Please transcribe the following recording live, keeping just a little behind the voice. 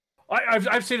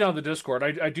I've seen it on the Discord.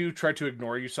 I do try to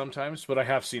ignore you sometimes, but I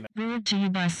have seen it. Brought to you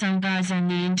by some guys on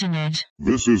the internet.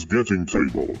 This is Getting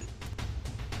Tabled.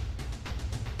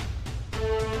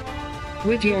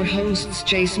 With your hosts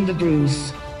Jason the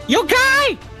Bruce, You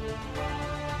guy!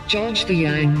 George the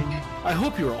Yang, I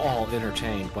hope you're all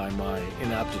entertained by my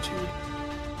inaptitude.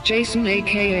 Jason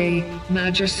aka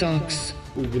Major Socks.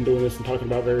 We've been doing this and talking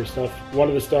about various stuff. One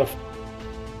of the stuff.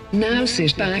 Now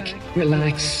sit back,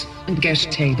 relax, and get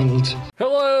tabled.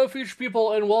 Hello, future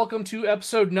people, and welcome to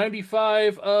episode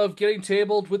 95 of Getting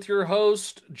Tabled with your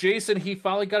host, Jason. He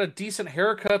finally got a decent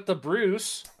haircut, the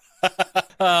Bruce.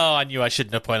 Oh, I knew I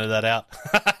shouldn't have pointed that out.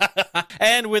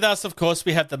 And with us, of course,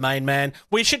 we have the main man.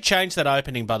 We should change that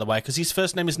opening, by the way, because his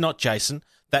first name is not Jason.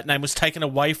 That name was taken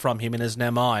away from him and is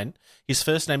now mine. His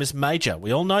first name is Major.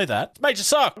 We all know that. Major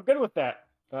Sock. I'm good with that.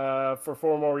 For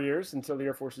 4 more years until the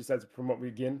Air Force decides to promote me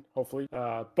again, hopefully.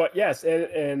 But yes,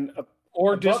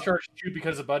 Or discharged you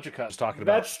because of budget cuts talking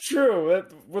about. That's true.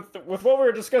 With what we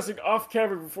were discussing off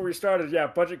camera before we started, yeah,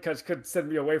 budget cuts could send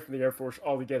me away from the Air Force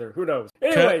altogether. Who knows?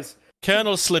 Anyways.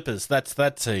 Colonel Slippers.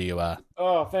 That's who you are.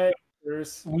 Oh, thanks,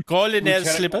 Bruce. Colonel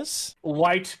Slippers.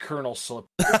 White Colonel Slip.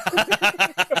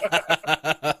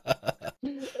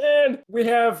 And we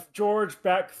have George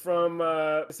back from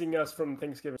seeing us from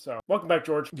Thanksgiving. So, welcome back,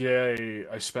 George. Yay,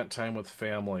 I spent time with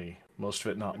family. Most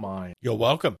of it not mine. You're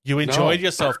welcome. You enjoyed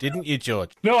yourself, didn't you,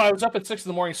 George? No, I was up at 6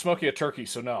 a.m. smoking a turkey,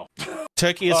 so no.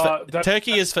 Turkey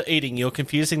is for eating. You're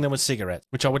confusing them with cigarettes,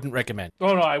 which I wouldn't recommend.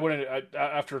 Oh, no, I wouldn't.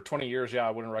 After 20 years, yeah,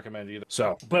 I wouldn't recommend either.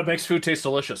 So, but it makes food taste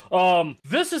delicious.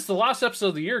 This is the last episode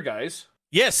of the year, guys.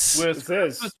 Yes.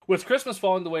 With Christmas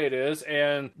falling the way it is,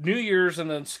 and New Year's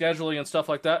and then scheduling and stuff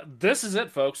like that, this is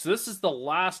it, folks. This is the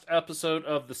last episode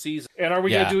of the season. And are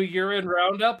we going to do a year-end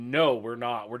roundup? No, we're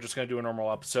not. We're just going to do a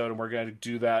normal episode, and we're going to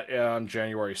do that on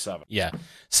January 7th. Yeah.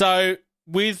 So,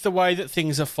 with the way that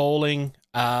things are falling,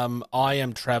 I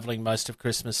am traveling most of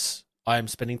Christmas. I am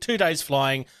spending 2 days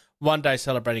flying, 1 day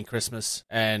celebrating Christmas,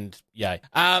 and yay.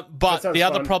 But the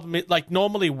other problem is, like,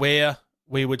 normally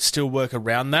we would still work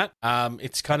around that.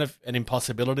 It's kind of an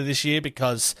impossibility this year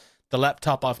because the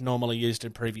laptop I've normally used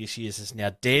in previous years is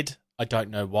now dead. I don't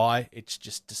know why. It's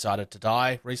just decided to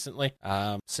die recently.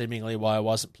 Seemingly why I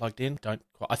wasn't plugged in.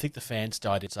 I think the fans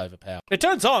died. It's overpowered. It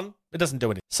turns on. It doesn't do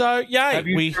anything. So, yay. Have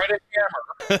you tried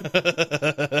a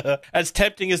hammer? As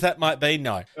tempting as that might be,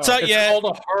 no. Oh, so, it's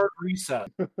called a hard reset.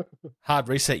 Hard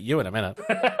reset you in a minute.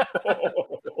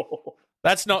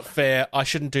 That's not fair. I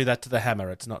shouldn't do that to the hammer.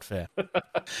 It's not fair.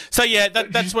 So, yeah,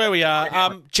 that's where we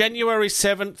are. January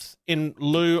 7th, in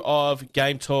lieu of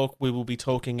Game Talk, we will be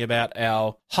talking about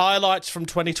our highlights from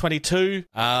 2022.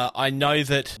 I know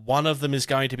that one of them is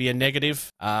going to be a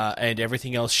negative, and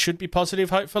everything else should be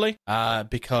positive, hopefully,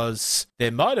 because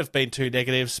there might have been 2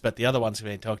 negatives, but the other ones are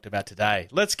being talked about today.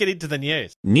 Let's get into the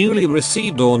news. Newly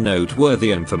received or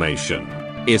noteworthy information,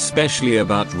 especially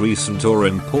about recent or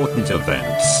important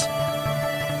events.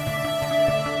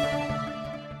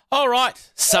 All right,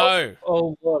 so...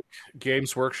 Oh, look.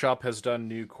 Games Workshop has done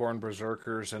new Khorne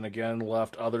Berserkers and again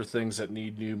left other things that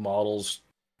need new models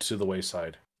to the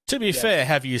wayside. To be fair,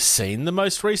 have you seen the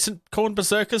most recent Khorne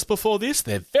Berserkers before this?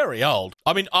 They're very old.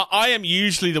 I mean, I am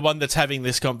usually the one that's having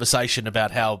this conversation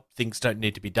about how things don't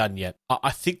need to be done yet. I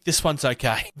think this one's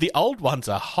okay. The old ones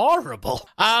are horrible.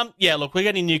 Yeah, look, we're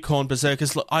getting new Khorne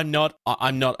Berserkers. Look, I'm not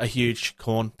a huge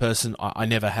Khorne person. I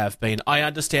never have been. I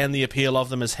understand the appeal of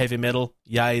them as heavy metal.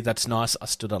 Yay, that's nice. I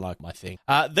still don't like my thing.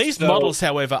 These models,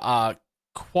 however, are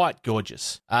quite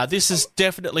gorgeous. This is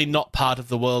definitely not part of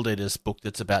the World Eaters book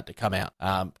that's about to come out,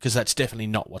 because that's definitely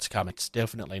not what's coming. It's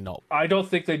definitely not. I don't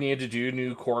think they need to do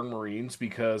new Khorne Marines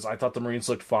because I thought the Marines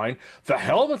looked fine. The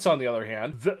helmets, on the other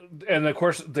hand, and of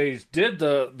course they did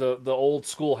the old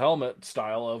school helmet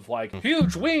style of like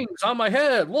huge wings on my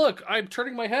head. Look, I'm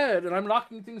turning my head and I'm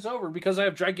knocking things over because I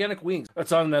have gigantic wings.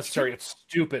 That's unnecessary. It's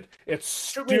stupid. It's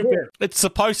stupid. It's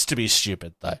supposed to be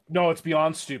stupid, though. No, it's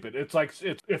beyond stupid. It's like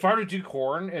if I were to do Khorne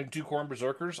and do Khorne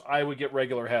Berserkers, I would get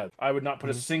regular heads. I would not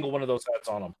put a single one of those heads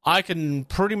on them. I can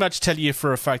pretty much tell you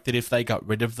for a fact that if they got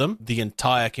rid of them, the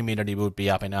entire community would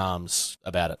be up in arms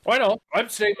about it. I know. I'm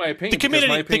stating my opinion.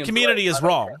 The community is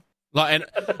wrong.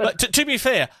 To be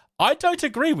fair, I don't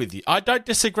agree with you. I don't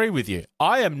disagree with you.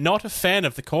 I am not a fan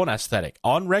of the Khorne aesthetic.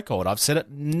 On record, I've said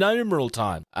it numerous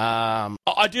times.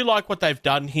 I do like what they've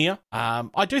done here.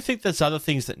 I do think there's other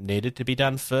things that needed to be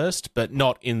done first, but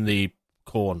not in the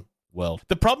Khorne world.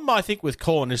 The problem, I think, with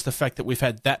Khorne is the fact that we've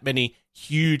had that many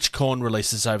huge Khorne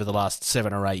releases over the last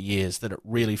 7 or 8 years that it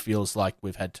really feels like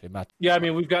we've had too much. Yeah, I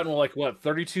mean, we've gotten,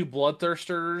 32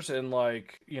 Bloodthirsters, and,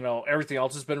 everything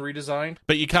else has been redesigned.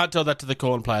 But you can't tell that to the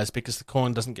Khorne players because the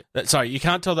Khorne doesn't get... Sorry, you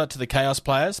can't tell that to the Chaos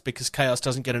players because Chaos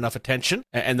doesn't get enough attention,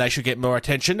 and they should get more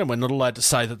attention, and we're not allowed to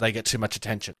say that they get too much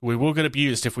attention. We will get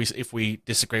abused if we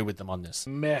disagree with them on this.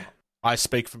 Meh. I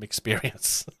speak from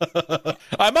experience.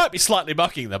 I might be slightly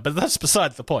mocking them, but that's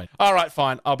beside the point. All right,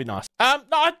 fine. I'll be nice.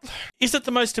 Is it the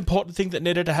most important thing that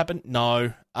needed to happen?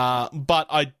 No. But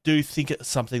I do think it's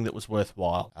something that was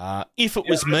worthwhile. If it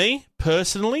was me,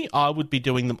 personally, I would be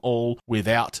doing them all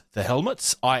without the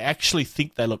helmets. I actually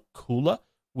think they look cooler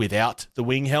without the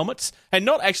wing helmets, and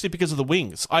not actually because of the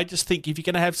wings. I just think if you're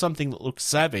going to have something that looks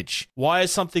savage, why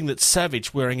is something that's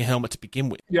savage wearing a helmet to begin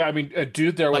with? Yeah, I mean, a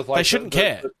dude there with they shouldn't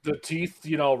care. The teeth,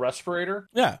 respirator.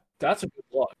 Yeah, that's a good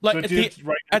look.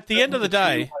 At the end of the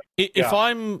day, if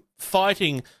I'm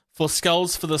fighting for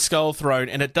skulls for the Skull Throne,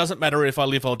 and it doesn't matter if I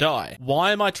live or die,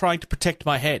 why am I trying to protect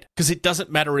my head? Because it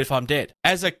doesn't matter if I'm dead.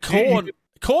 As a Khorne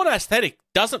aesthetic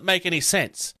doesn't make any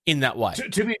sense in that way.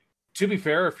 To be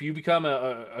fair, if you become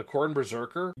a Khorne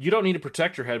Berserker, you don't need to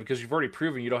protect your head because you've already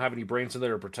proven you don't have any brains in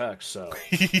there to protect, so...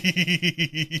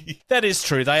 That is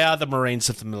true. They are the Marines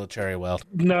of the military world.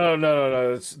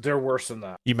 No. They're worse than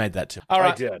that. You made that too. All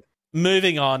right. I did.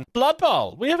 Moving on. Blood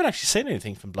Bowl. We haven't actually seen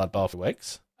anything from Blood Bowl for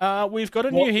weeks. We've got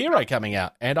a new hero coming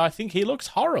out, and I think he looks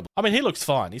horrible. I mean, he looks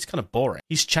fine. He's kind of boring.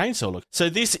 His chainsaw looks... So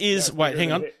this is... Wait,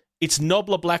 hang on. It's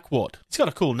Nobler Blackwart. He's got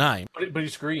a cool name. But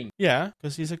he's green. Yeah,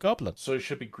 because he's a goblin. So he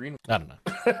should be green. I don't know.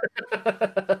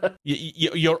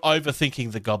 You're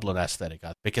overthinking the goblin aesthetic,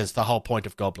 because the whole point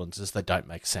of goblins is they don't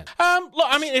make sense. Look,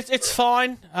 I mean, it's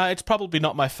fine. It's probably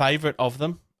not my favourite of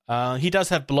them. He does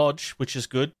have Blodge, which is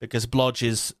good, because Blodge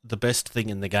is the best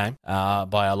thing in the game,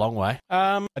 by a long way.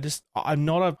 I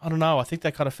don't know, I think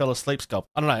they kind of fell asleep, Sculpt.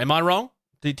 I don't know, am I wrong?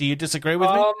 Do you disagree with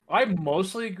me? I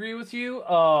mostly agree with you.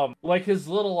 Like his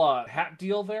little hat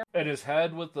deal there, and his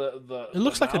head with the It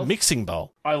looks like a mixing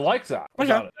bowl. I like that.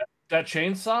 Okay. That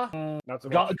chainsaw? Not so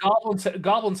much.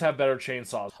 Goblins have better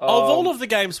chainsaws. Of all of the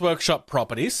Games Workshop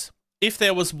properties, if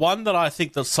there was one that I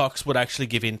think the Sox would actually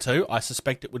give into, I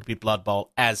suspect it would be Blood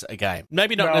Bowl as a game.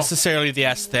 Maybe not necessarily the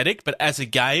aesthetic, but as a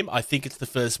game, I think it's the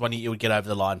first one you would get over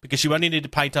the line. Because you only need to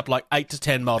paint up like 8 to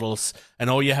 10 models,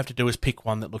 and all you have to do is pick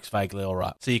one that looks vaguely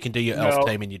alright. So you can do your elf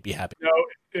team and you'd be happy. No,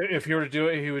 if he were to do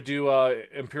it, he would do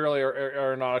Imperial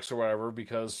Aeronautics or whatever,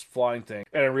 because flying thing.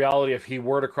 And in reality, if he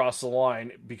were to cross the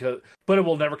line, but it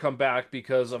will never come back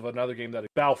because of another game that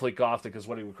Battlefleet Gothic is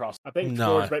what he would cross. I think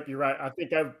George might be right. I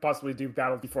think I would possibly do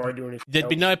Battle before I do anything. There'd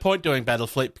be no point doing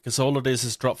Battlefleet because all it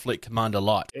is Drop Fleet Commander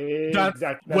Light.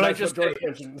 Exactly. What I just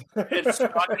mentioned. It's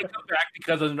not going to come back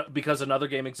because another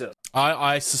game exists.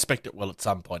 I suspect it will at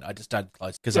some point. I just don't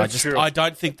close because I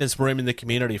don't think there's room in the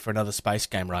community for another space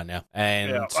game right now.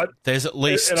 And there's at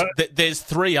least there's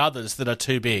 3 others that are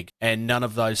too big, and none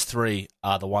of those 3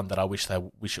 are the one that I wish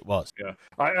it was. Yeah,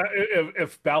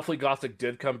 if Battlefleet Gothic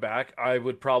did come back, I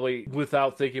would probably,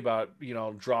 without thinking about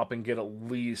dropping, get at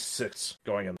least 6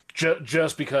 going in.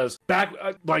 Just because back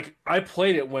I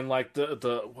played it when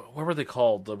the what were they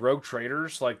called, the Rogue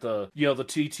Traders, the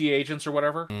TT agents or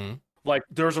whatever. Mm.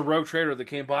 There was a Rogue Trader that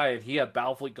came by and he had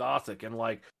Battlefleet Gothic, and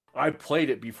I played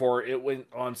it before it went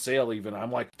on sale even.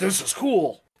 I'm like, this is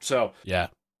cool. So yeah,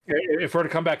 if we're to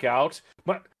come back out,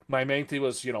 my main thing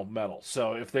was metal.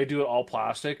 So if they do it all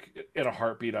plastic, in a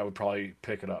heartbeat, I would probably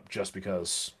pick it up just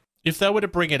because. If they were to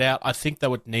bring it out, I think they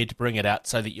would need to bring it out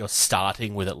so that you're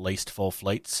starting with at least 4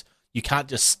 fleets. You can't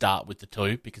just start with the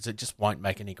 2 because it just won't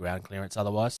make any ground clearance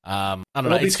otherwise. I don't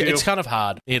know. It's kind of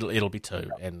hard. It'll be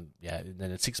 2, and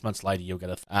then 6 months later you'll get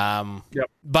a. Yep.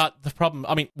 But the problem,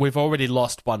 I mean, we've already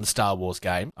lost 1 Star Wars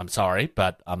game. I'm sorry,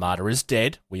 but Armada is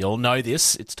dead. We all know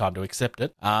this. It's time to accept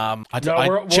it. I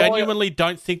genuinely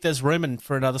don't think there's room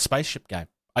for another spaceship game.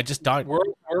 I just don't.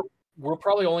 We're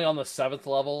probably only on the 7th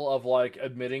level of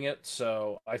admitting it,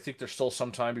 so I think there's still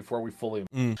some time before we fully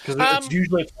because it's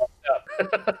usually.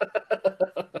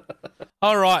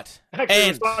 All right. Actually, I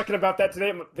was talking about that today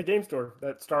at the game store,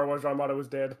 that Star Wars Armada was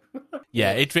dead.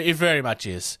 Yeah, it very much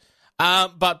is.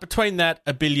 But between that,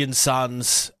 A Billion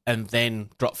Suns, and then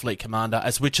Drop Fleet Commander,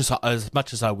 as much as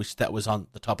I wish that was on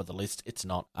the top of the list, it's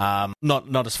not.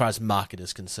 Not as far as market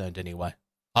is concerned anyway.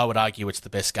 I would argue it's the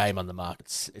best game on the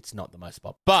market. It's not the most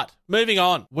popular. But moving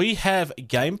on, we have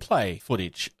gameplay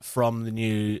footage from the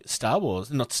new Space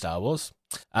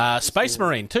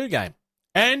Marine 2 game.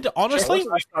 And honestly,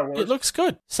 Star Wars. it looks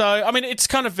good. So, I mean, it's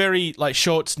kind of very like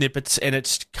short snippets, and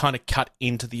it's kind of cut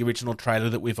into the original trailer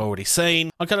that we've already seen.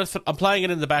 I'm playing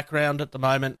it in the background at the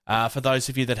moment. For those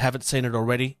of you that haven't seen it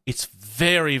already, it's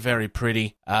very, very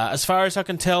pretty. As far as I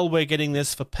can tell, we're getting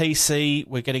this for PC,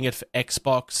 we're getting it for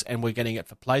Xbox, and we're getting it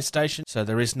for PlayStation. So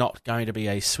there is not going to be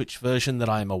a Switch version that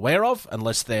I am aware of,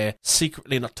 unless they're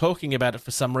secretly not talking about it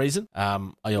for some reason.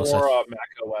 I also Or Mac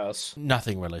OS.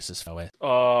 nothing releases for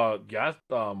OS. Yeah.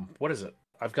 What is it?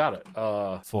 I've got it.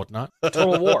 Fortnite.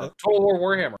 Total War. Total War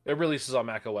Warhammer. It releases on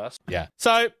Mac OS. Yeah.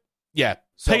 So, yeah.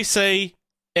 So- PC,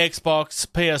 Xbox,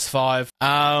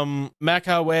 PS5. Mac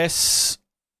OS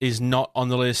is not on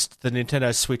the list. The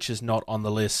Nintendo Switch is not on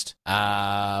the list.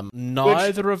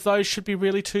 Neither of those should be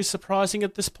really too surprising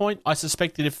at this point. I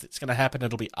suspect that if it's going to happen,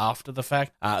 it'll be after the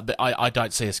fact. But I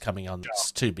don't see us coming on.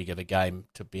 It's too big of a game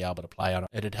to be able to play on it.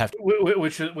 It'd have to.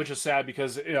 Which is sad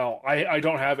because I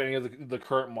don't have any of the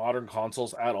current modern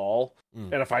consoles at all.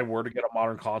 And if I were to get a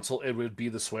modern console, it would be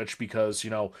the Switch because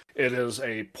it is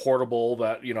a portable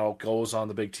that goes on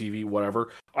the big TV, whatever.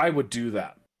 I would do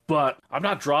that. But I'm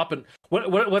not dropping.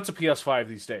 What's a PS5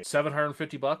 these days?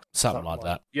 $750? Something like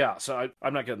that. Yeah, so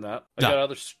I'm not getting that. I No. got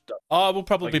other stuff. I will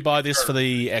probably buy this for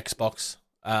the Xbox,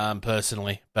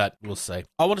 personally, but we'll see.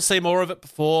 I want to see more of it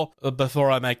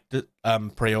before I make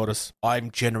pre-orders.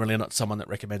 I'm generally not someone that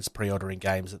recommends pre-ordering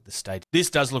games at this stage. This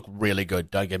does look really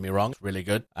good. Don't get me wrong, it's really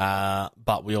good.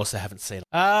 But we also haven't seen it.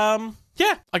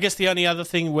 Yeah, I guess the only other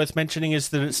thing worth mentioning is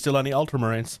that it's still only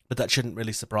Ultramarines, but that shouldn't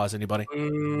really surprise anybody.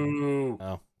 Ooh.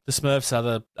 No. The Smurfs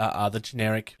are the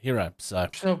generic hero, so...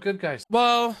 No good guys.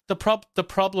 Well, the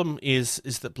problem is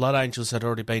that Blood Angels had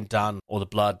already been done, or the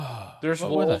Blood... There's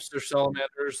What were wolves, there's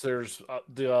salamanders, there's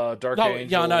the Dark No,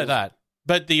 Angels. yeah, I know that.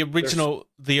 But the original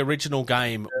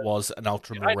game was an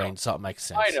Ultramarine, so it makes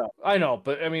sense. I know,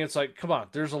 but I mean, it's like, come on,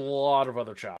 there's a lot of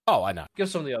other chapters. Oh, I know. Give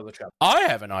some of the other chapters. I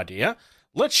have an idea.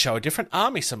 Let's show a different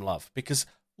army some love, because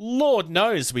Lord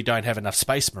knows we don't have enough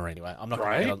Space Marine anyway. I'm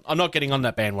not getting on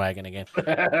that bandwagon again.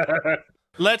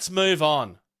 Let's move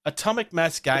on. Atomic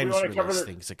Mass Games release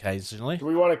things occasionally. Do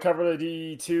we want to cover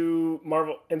the two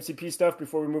Marvel MCP stuff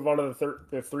before we move on to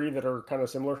the three that are kind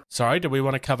of similar? Sorry, do we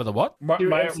want to cover the what?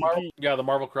 The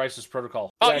Marvel Crisis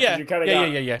Protocol. Oh, Yeah, 'cause you kinda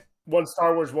got- yeah. One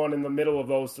Star Wars one in the middle of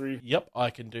those three. Yep,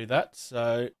 I can do that.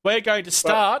 So we're going to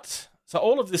start. So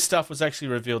all of this stuff was actually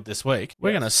revealed this week.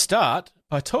 We're going to start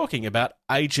by talking about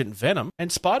Agent Venom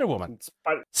and Spider-Woman.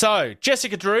 So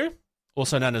Jessica Drew,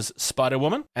 also known as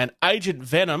Spider-Woman, and Agent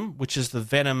Venom, which is the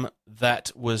Venom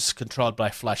that was controlled by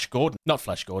Flash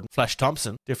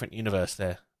Thompson. Different universe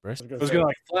there, Bruce. I was going to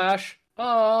like Flash.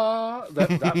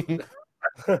 That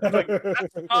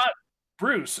that's not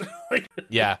Bruce.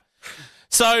 Yeah.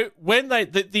 So when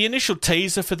the initial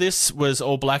teaser for this was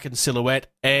all black and silhouette,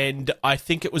 and I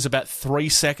think it was about 3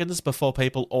 seconds before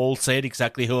people all said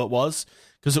exactly who it was,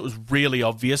 because it was really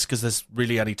obvious, because there's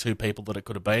really only 2 people that it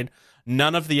could have been.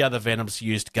 None of the other Venoms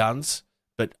used guns,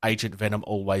 but Agent Venom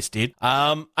always did.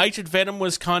 Agent Venom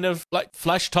was kind of like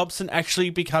Flash Thompson actually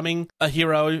becoming a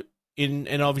hero in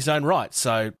of his own right,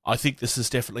 so I think this is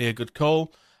definitely a good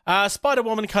call.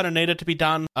 Spider-Woman kind of needed to be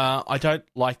done. I don't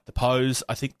like the pose.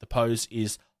 I think the pose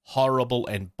is horrible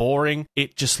and boring.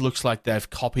 It just looks like they've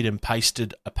copied and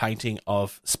pasted a painting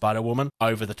of Spider-Woman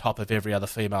over the top of every other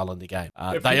female in the game.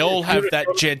 They all have that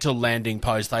gentle landing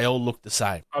pose. They all look the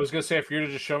same. I was going to say, if you were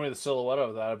to just show me the silhouette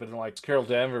of that, I'd been like Carol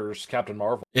Danvers, Captain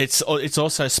Marvel. It's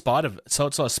also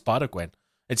Spider-Gwen.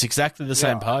 It's exactly the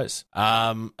same pose.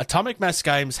 Atomic Mass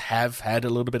Games have had a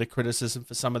little bit of criticism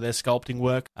for some of their sculpting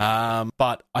work,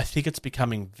 but I think it's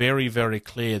becoming very, very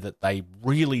clear that they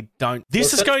really don't...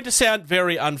 This is going to sound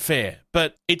very unfair,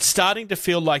 but it's starting to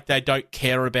feel like they don't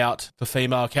care about the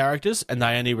female characters, and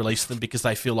they only release them because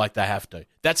they feel like they have to.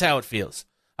 That's how it feels.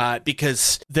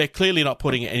 Because they're clearly not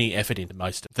putting any effort into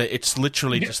most of it. It's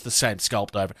literally just the same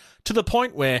sculpt over. To the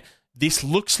point where... this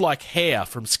looks like hair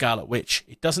from Scarlet Witch.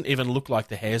 It doesn't even look like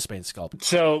the hair's been sculpted.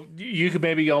 So you could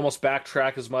maybe almost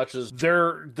backtrack as much as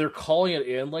they're calling it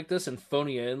in like this and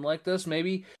phoning it in like this,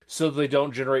 maybe, so they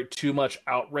don't generate too much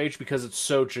outrage because it's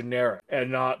so generic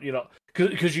and not,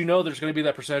 because there's going to be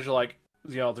that percentage of like,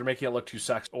 they're making it look too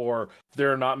sexy, or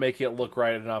they're not making it look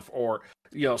right enough, or,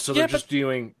 so they're just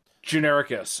doing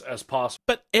genericus as possible.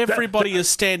 But everybody is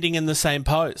standing in the same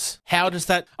pose. How does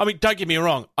that... I mean, don't get me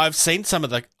wrong. I've seen some of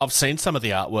the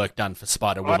artwork done for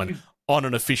Spider-Woman on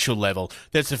an official level.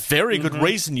 There's a very good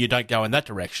reason you don't go in that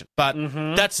direction. But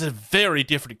that's a very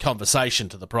different conversation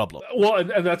to the problem. Well,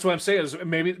 and that's what I'm saying is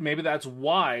maybe that's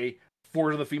why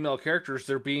for the female characters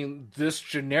they're being this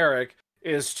generic,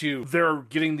 is they're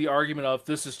getting the argument of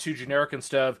this is too generic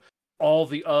instead of all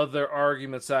the other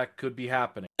arguments that could be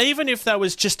happening. Even if that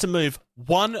was just to move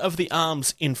one of the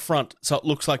arms in front, so it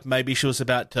looks like maybe she was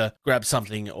about to grab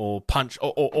something or punch,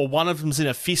 or one of them's in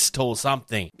a fist or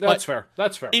something. That's fair.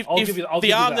 That's fair. If, I'll if give you, I'll the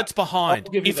give you arm that. that's behind,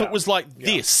 I'll give you if it that. was like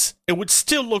this, it would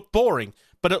still look boring,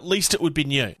 but at least it would be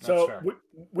new. So fair.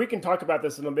 we can talk about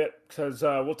this in a bit because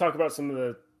we'll talk about some of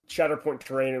the Shatterpoint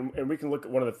terrain, and we can look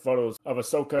at one of the photos of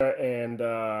Ahsoka and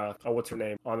what's her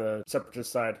name on the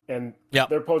Separatist side, and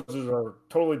their poses are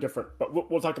totally different. But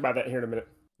we'll talk about that here in a minute.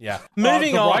 Yeah.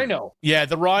 Moving the on. Rhino. Yeah,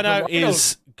 the Rhino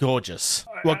is gorgeous.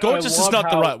 Well, gorgeous is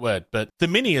not the right word, but the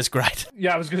mini is great.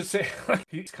 Yeah, I was gonna say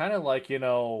he's kind of like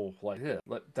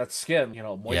that skin,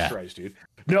 moisturized, dude.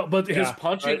 No, but his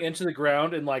punching into the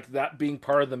ground and like that being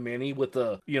part of the mini with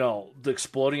the the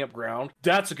exploding up ground,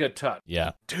 that's a good touch.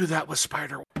 Yeah, do that with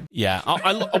Spider. Yeah,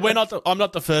 I'm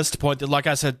not the first to point that. Like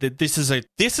I said, that this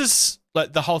is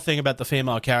like the whole thing about the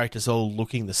female characters all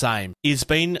looking the same is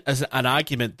been as an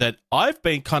argument that I've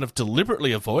been kind of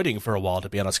deliberately avoiding for a while, to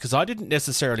be honest, because I didn't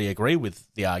necessarily agree with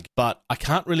the argument, but I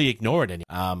can't really ignore it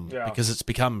anymore because it's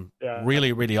become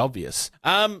really, really obvious.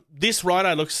 This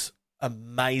Rhino looks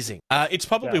amazing. It's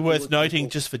probably worth noting,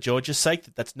 just for George's sake,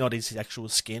 that that's not his actual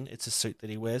skin. It's a suit that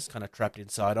he wears, kind of trapped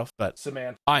inside of. But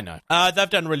Saman. I know. They've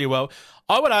done really well.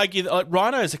 I would argue that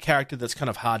Rhino is a character that's kind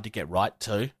of hard to get right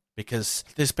too, because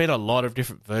there's been a lot of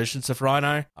different versions of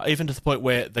Rhino, even to the point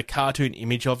where the cartoon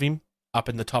image of him up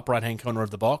in the top right-hand corner of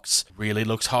the box really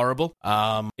looks horrible.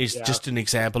 Is just an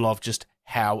example of just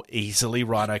how easily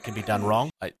Rhino can be done wrong.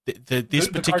 This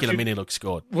particular mini looks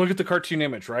good. Look at the cartoon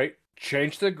image, right?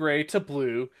 Change the gray to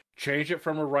blue, change it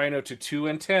from a rhino to 2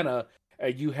 antenna,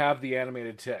 and you have the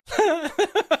animated tick.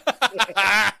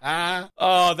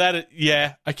 Oh,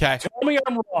 okay. Tell me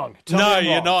I'm wrong.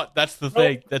 You're not. That's the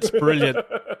thing. That's brilliant.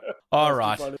 All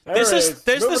right. There's this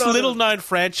little-known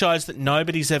franchise that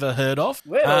nobody's ever heard of.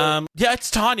 It's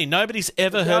tiny. Nobody's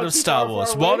ever heard of Star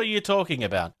Wars. What are you talking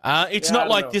about? It's not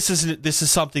like this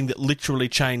is something that literally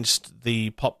changed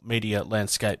the pop media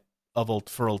landscape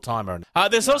for all time.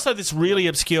 There's also this really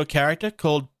obscure character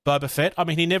called Boba Fett. I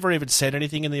mean, he never even said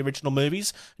anything in the original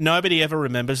movies. Nobody ever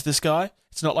remembers this guy.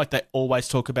 It's not like they always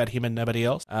talk about him and nobody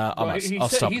else. I'll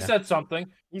stop. He said something.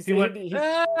 He went,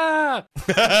 yeah.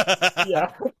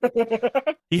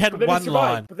 He had one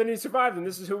line. But then he survived, and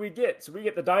this is who we get. So we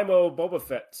get the Daimo Boba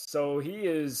Fett. So he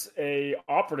is a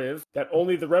operative that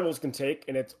only the rebels can take,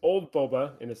 and it's old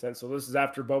Boba, in a sense. So this is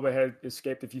after Boba had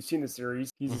escaped. If you've seen the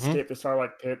series, he's escaped the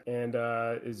Sarlacc pit and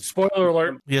is... Spoiler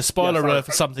alert. Yeah, spoiler alert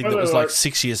for something that was like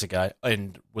 6 years ago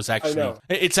and was actually...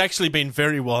 It's actually been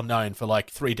very well known for like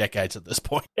 3 decades at this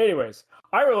point. Anyways,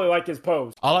 I really like his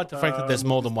pose. I like the fact that there's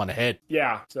more than one head.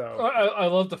 Yeah, so... I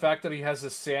love the fact that he has a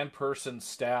sand person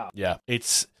staff. Yeah,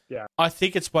 I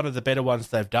think it's one of the better ones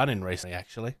they've done in recently,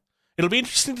 actually. It'll be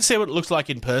interesting to see what it looks like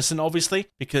in person, obviously,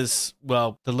 because,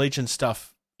 well, the Legion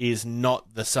stuff is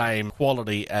not the same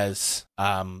quality as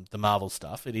the Marvel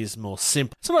stuff. It is more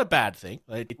simple. It's not a bad thing.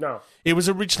 It was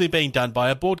originally being done by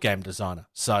a board game designer,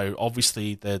 so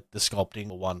obviously the sculpting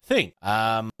were one thing.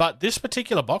 But this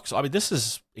particular box, I mean, this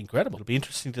is incredible. It'll be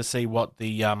interesting to see what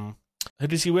the... who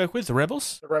does he work with? The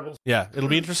Rebels? The Rebels. Yeah, it'll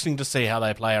be interesting to see how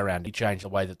they play around. He changed the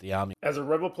way that the army... As a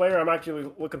Rebel player, I'm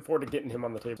actually looking forward to getting him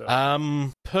on the table.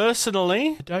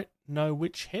 Personally, I don't know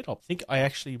which head I think I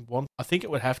actually want... I think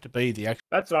it would have to be the actual...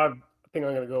 That's what I think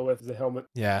I'm going to go with, is the helmet.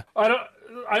 Yeah.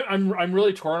 I'm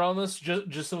really torn on this,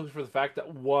 just simply for the fact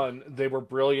that, one, they were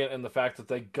brilliant in the fact that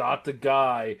they got the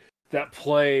guy that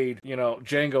played,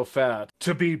 Jango Fett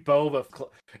to be Boba,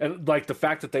 and like the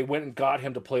fact that they went and got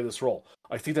him to play this role.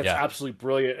 I think that's absolutely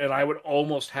brilliant, and I would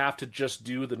almost have to just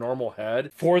do the normal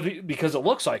head because it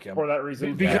looks like him. For that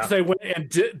reason, because they went and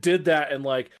did that, and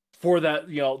like for that,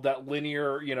 that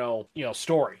linear,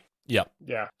 story. Yeah,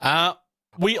 yeah.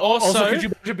 We also could you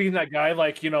imagine being that guy,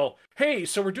 like, hey,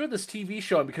 so we're doing this TV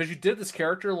show, and because you did this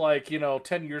character like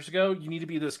 10 years ago, you need to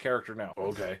be this character now.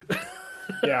 Okay.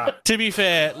 Yeah. To be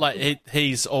fair, like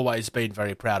he's always been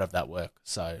very proud of that work.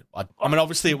 So I mean,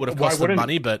 obviously it would have cost them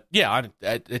money, but yeah,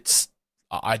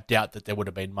 I doubt that there would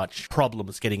have been much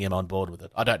problems getting him on board with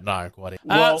it. I don't know quite.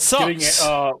 What's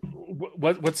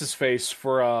his face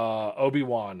for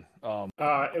Obi-Wan? Ewan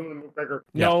McGregor.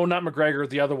 No, not McGregor.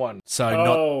 The other one.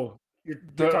 So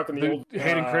You're talking the old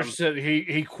Hayden Christensen.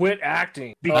 He quit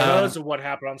acting because of what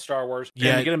happened on Star Wars.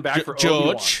 Yeah, to get him back for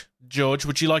George,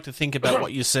 would you like to think about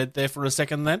what you said there for a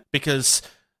second then? Because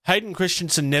Hayden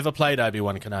Christensen never played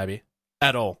Obi-Wan Kenobi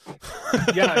at all.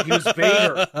 Yeah, he was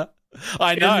Vader.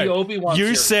 I know. In the Obi-Wan you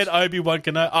series. said Obi-Wan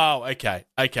Kenobi. Oh,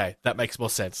 okay. That makes more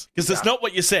sense. Because that's not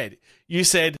what you said. You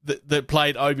said that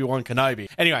played Obi-Wan Kenobi.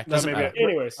 Anyway, doesn't matter.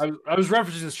 Anyways. I was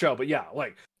referencing this show, but yeah.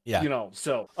 Yeah. You know,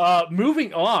 so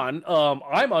moving on,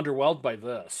 I'm underwhelmed by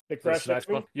this. The Crash This next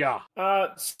X-Wing? one. Yeah.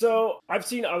 So I've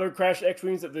seen other Crash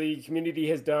X-Wings that the community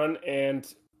has done,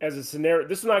 and as a scenario,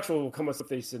 this one actually will come with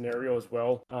a scenario as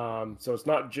well. So it's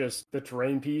not just the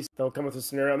terrain piece. They'll come with a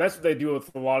scenario, and that's what they do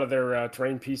with a lot of their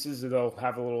terrain pieces. They'll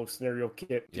have a little scenario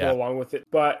kit to go along with it.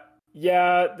 But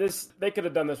yeah, they could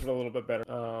have done this one a little bit better.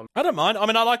 I don't mind. I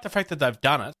mean, I like the fact that they've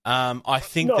done it. I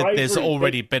think that there's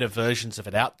already better versions of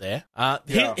it out there.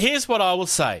 Here's what I will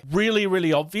say. Really,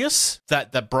 really obvious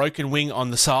that the broken wing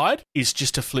on the side is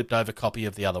just a flipped over copy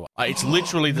of the other one. It's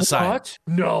literally the same. What?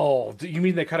 No. You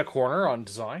mean they cut a corner on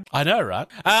design? I know, right?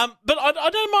 But I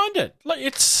don't mind it.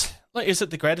 Is it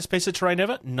the greatest piece of terrain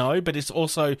ever? No, but it's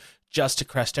also just a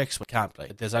Crash X. We can't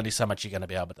play. There's only so much you're going to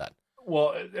be able with that.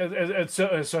 Well,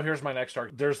 so here's my next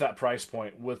argument. There's that price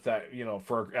point with that,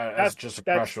 for as just a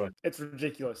Crash one. It's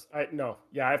ridiculous. I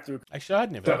have to. Actually,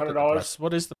 I'd never. $100.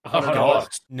 What is the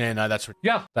 $100? No, that's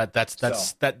yeah. That's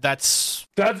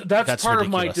part ridiculous. of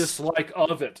my dislike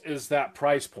of it is that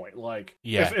price point. Like,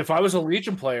 yeah. if I was a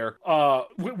Legion player,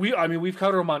 we've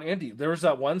covered them on Indie. There was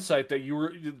that one site that you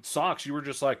were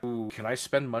just like, ooh, can I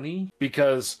spend money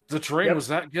because the terrain was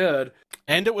that good,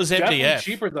 and it was definitely MDF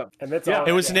cheaper than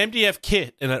it was an MDF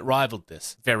kit, and it rivaled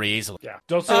this very easily. Yeah,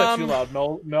 don't say that too loud.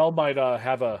 Mel might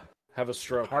have a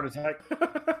stroke, heart attack.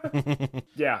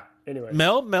 Yeah. Anyway,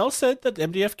 Mel said that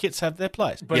MDF kits have their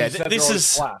place. But this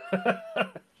is flat.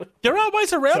 There are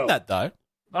ways around that, though.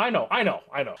 I know.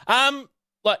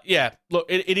 Look,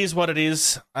 it is what it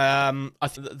is.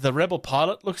 The Rebel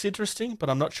Pilot looks interesting, but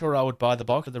I'm not sure I would buy the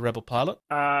box of the Rebel Pilot.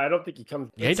 I don't think he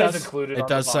comes. Yeah, it does include it. It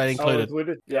does say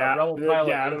included. Yeah, Rebel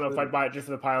Pilot. I don't know if I'd buy it just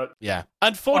for the pilot. Yeah,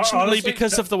 unfortunately, honestly,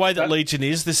 because of the way that Legion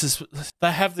is,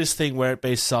 they have this thing where it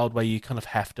be sold where you kind of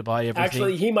have to buy everything.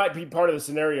 Actually, he might be part of the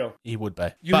scenario. He would be.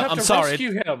 I'm sorry.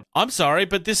 Rescue him. I'm sorry,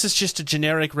 but this is just a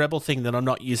generic Rebel thing that I'm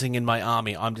not using in my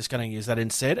army. I'm just going to use that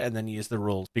instead, and then use the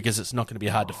rules because it's not going to be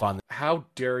hard to find them. How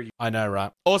dare you? I know,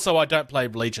 right? Also, I don't play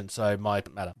Legion, so it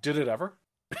might matter. Did it ever?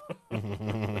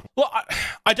 Well,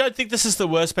 I don't think this is the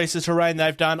worst piece of terrain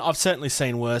they've done. I've certainly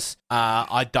seen worse.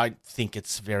 I don't think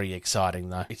it's very exciting,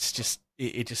 though. It's just...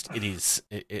 It is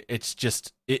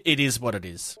what it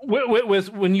is.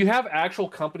 When you have actual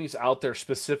companies out there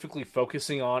specifically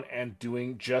focusing on and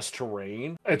doing just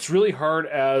terrain, it's really hard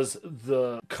as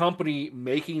the company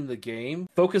making the game,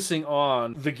 focusing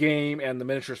on the game and the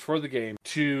miniatures for the game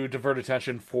to divert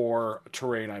attention for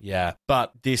terrain. Yeah,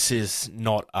 but this is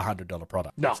not a $100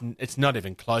 product. No. It's not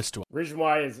even close to it. Reason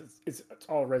why is it's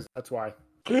all resin. That's why.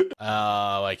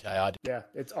 Oh, okay. Yeah,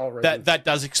 it's all resin. That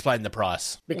does explain the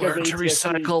price. Because learn to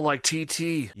recycle like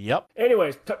TT. Yep.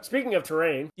 Anyways, speaking of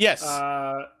terrain, yes.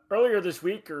 Earlier this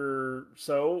week or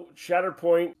so,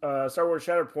 Shatterpoint, Star Wars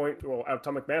Shatterpoint,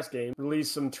 Atomic Mass game,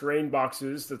 released some terrain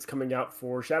boxes that's coming out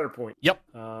for Shatterpoint. Yep.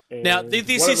 Now,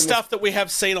 this is stuff that we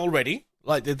have seen already.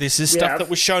 Like, this is stuff that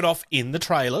was shown off in the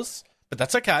trailers. But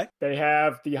that's okay. They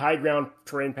have the High Ground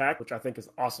Terrain Pack, which I think is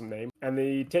an awesome name, and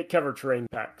the Take Cover Terrain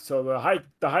Pack. So the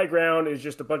high ground is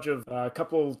just a bunch of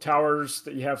couple towers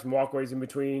that you have some walkways in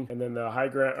between, and then the high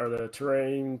ground or the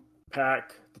Terrain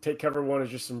Pack, the Take Cover one is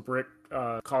just some brick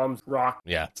columns, rock,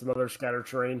 some other scattered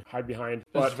terrain, hide behind.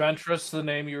 Is Ventress the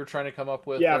name you were trying to come up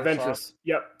with? Yeah, Ventress.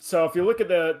 Yep. So if you look at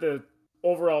the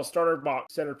overall starter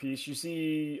box centerpiece, you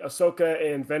see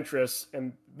Ahsoka and Ventress,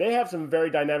 and they have some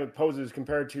very dynamic poses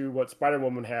compared to what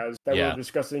Spider-Woman has that we were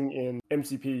discussing in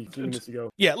MCP a few minutes ago.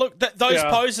 Yeah, look, those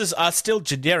poses are still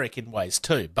generic in ways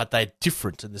too, but they're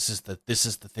different, and this is the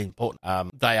thing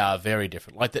important. They are very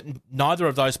different. Like neither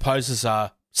of those poses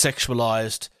are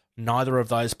sexualized. Neither of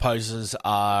those poses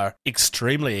are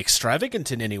extremely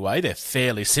extravagant in any way. They're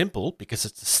fairly simple because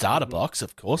it's a starter box.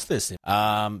 Of course, they're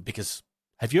simple. Because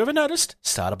have you ever noticed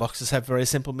starter boxes have very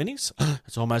simple minis?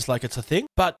 It's almost like it's a thing,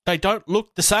 but they don't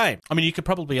look the same. I mean, you could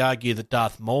probably argue that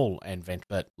Darth Maul and Vent,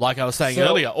 but like I was saying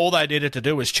earlier, all they needed to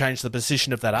do was change the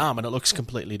position of that arm, and it looks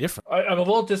completely different. I'm a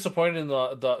little disappointed in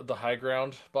the high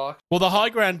ground box. Well, the high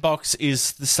ground box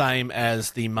is the same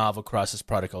as the Marvel Crisis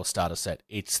Protocol starter set.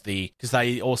 It's because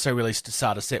they also released a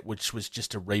starter set which was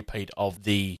just a repeat of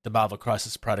the Marvel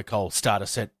Crisis Protocol starter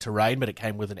set terrain, but it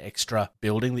came with an extra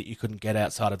building that you couldn't get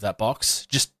outside of that box,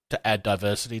 just to add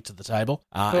diversity to the table.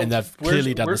 And they've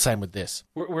clearly done the same with this.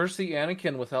 Where's the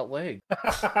Anakin without leg?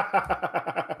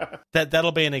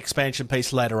 That'll be an expansion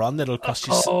piece later on. That'll cost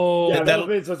you. That'll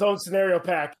be its own scenario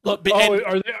pack. Look,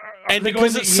 And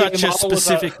because it's such a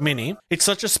specific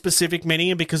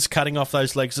mini, and because cutting off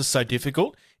those legs is so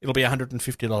difficult, it'll be a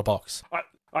 $150 box.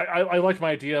 I like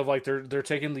my idea of like they're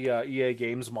taking the EA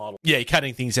Games model. Yeah, you're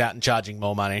cutting things out and charging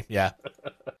more money. Yeah.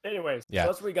 Anyways, so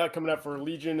that's what we got coming up for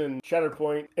Legion and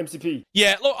Shatterpoint MCP.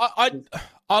 Yeah, look,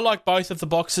 I like both of the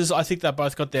boxes. I think they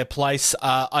both got their place.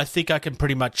 I think I can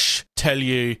pretty much tell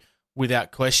you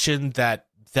without question that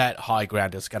High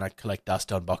Ground is going to collect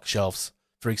dust on box shelves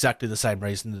for exactly the same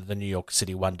reason that the New York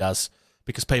City one does.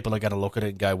 Because people are going to look at it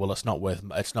and go, well, it's not worth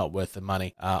the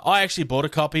money. I actually bought a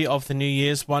copy of the New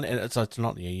Year's one, and it's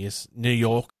not New Year's, New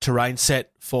York terrain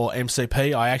set for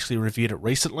MCP. I actually reviewed it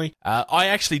recently. I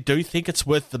actually do think it's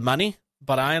worth the money,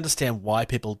 but I understand why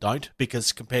people don't,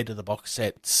 because compared to the box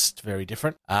set, it's very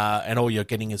different. And all you're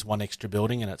getting is one extra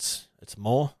building, and it's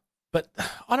more. But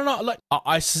I don't know. Like,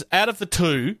 out of the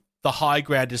two, the High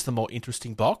Ground is the more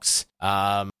interesting box.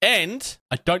 And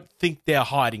I don't think they're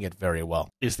hiding it very well,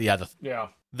 is the other thing. Yeah.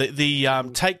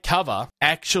 The take cover,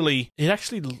 I think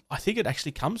it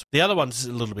actually comes. The other one's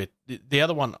a little bit, the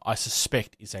other one I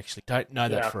suspect is actually, don't know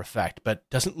that for a fact, but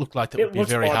doesn't look like that would be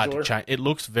very hard to change. It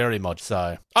looks very modular.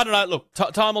 So, I don't know. Look,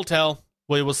 time will tell.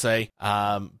 We will see.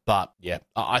 But yeah,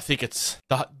 I think it's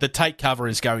the take cover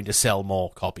is going to sell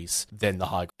more copies than the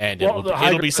High, and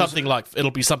it'll be something like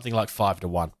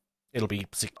 5-1. It'll be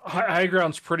High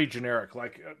Ground's pretty generic.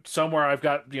 Like somewhere I've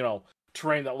got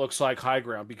terrain that looks like High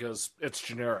Ground because it's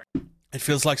generic. It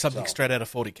feels like something straight out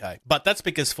of 40K, but that's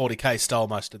because 40K stole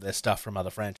most of their stuff from other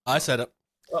franchises. I said it.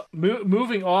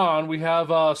 Moving on, we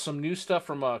have some new stuff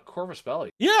from Corvus Belli.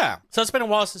 Yeah, so it's been a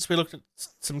while since we looked at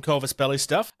some Corvus Belli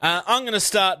stuff. I'm going to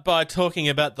start by talking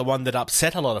about the one that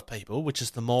upset a lot of people, which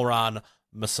is the Moran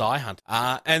Maasai Hunt.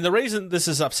 And the reason this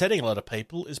is upsetting a lot of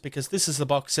people is because this is the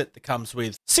box set that comes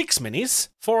with 6 minis.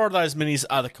 4 of those minis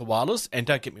are the koalas, and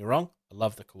don't get me wrong, I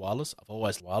love the koalas. I've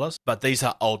always loved koalas. But these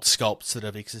are old sculpts that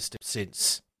have existed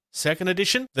since 2nd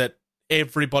edition that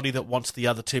everybody that wants the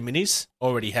other 2 minis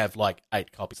already have like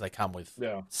 8 copies. They come with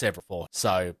several 4.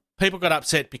 So people got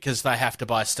upset because they have to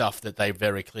buy stuff that they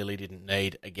very clearly didn't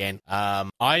need again.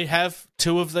 I have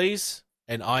 2 of these,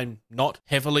 and I'm not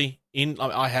heavily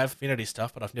I have Affinity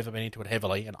stuff, but I've never been into it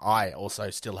heavily, and I also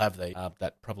still have the.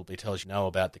 That probably tells you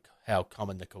about how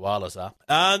common the koalas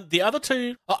are. The other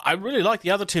 2, I really like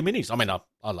the other 2 minis. I mean,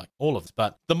 I like all of them,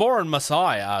 but the Moran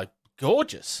Maasai are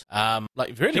gorgeous.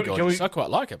 Like really gorgeous. I quite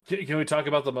like them. Can we talk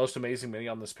about the most amazing mini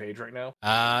on this page right now?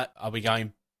 Are we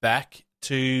going back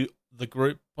to the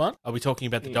group one? Are we talking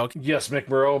about the dog? Yes,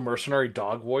 McMurrow, Mercenary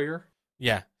Dog Warrior.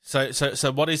 Yeah. So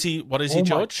what is he? What is he,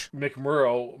 George?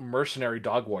 McMurrow, Mercenary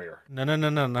Dog Warrior.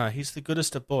 No. He's the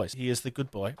goodest of boys. He is the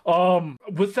good boy.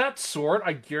 With that sword,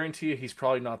 I guarantee you, he's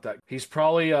probably not that. He's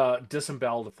probably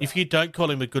disemboweled. If you don't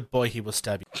call him a good boy, he will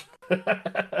stab you.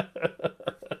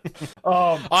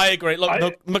 I agree.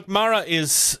 Look, McMurrow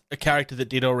is a character that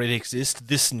did already exist.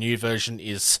 This new version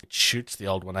it shoots the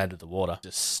old one out of the water.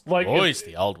 Destroys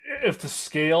the old one. If the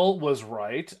scale was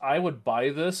right, I would buy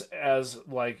this as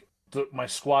like my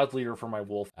squad leader for my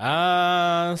wolf.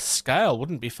 Scale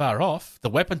wouldn't be far off. The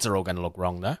weapons are all going to look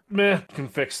wrong, though. Meh, can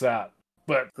fix that.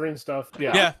 But green stuff.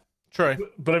 Yeah, true.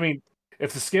 But I mean,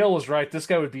 if the scale was right, this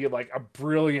guy would be like a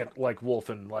brilliant like wolf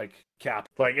and like cap.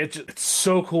 Like it's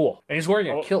so cool. And he's wearing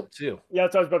a kilt too. Yeah,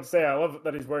 that's what I was about to say. I love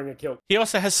that he's wearing a kilt. He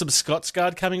also has some Scots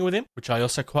Guard coming with him, which I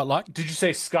also quite like. Did you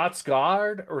say Scots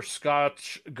Guard or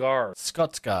Scotch Guard?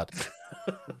 Scots Guard.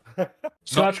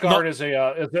 Scotch Guard is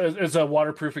a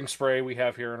waterproofing spray we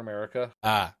have here in America.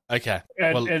 Ah, okay.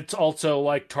 And it's also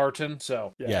like tartan,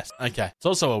 so... Yeah. Yes, okay. It's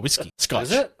also a whiskey. Scotch.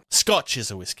 Is it? Scotch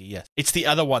is a whiskey, yes. It's the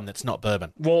other one that's not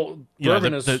bourbon. Well,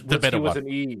 bourbon is the whiskey with an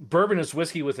E. Bourbon is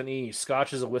whiskey with an E.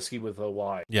 Scotch is a whiskey with a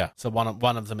Y. Yeah, so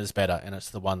one of them is better, and it's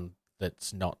the one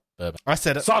that's not bourbon. I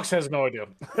said it. Socks has no idea.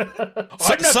 I'm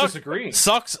not disagreeing.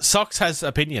 Socks has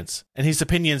opinions, and his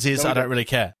opinions is I don't really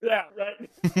care. Yeah,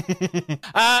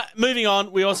 right. Moving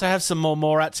on, we also have some more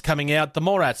Morats coming out. The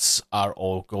Morats are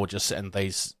all gorgeous, and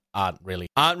these aren't really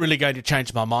going to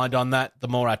change my mind on that. The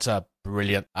Morats are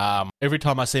brilliant. Every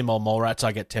time I see more Morats,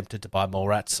 I get tempted to buy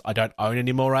Morats. I don't own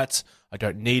any Morats. I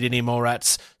don't need any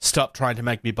Morats. Stop trying to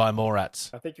make me buy Morats.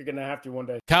 I think you're going to have to one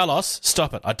day. Carlos,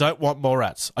 stop it. I don't want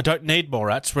Morats. I don't need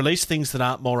Morats. Release things that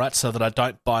aren't Morats so that I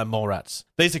don't buy Morats.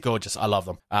 These are gorgeous. I love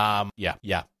them.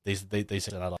 Yeah. These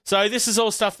are I love. So this is all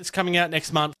stuff that's coming out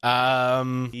next month.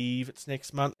 Eve, it's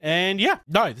next month. And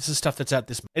this is stuff that's out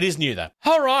this month. It is new though.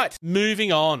 All right,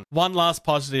 moving on. One last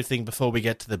positive thing before we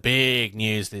get to the big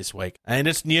news this week. And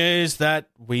it's news that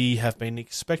we have been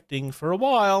expecting for a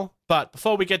while, But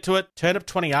before we get to it, Turnip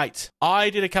 28. I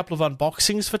did a couple of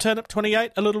unboxings for Turnip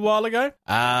 28 a little while ago.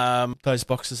 Those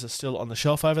boxes are still on the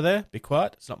shelf over there. Be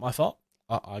quiet. It's not my fault.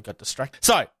 I got distracted.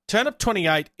 So, Turnip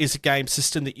 28 is a game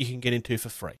system that you can get into for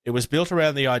free. It was built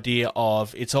around the idea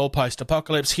of it's all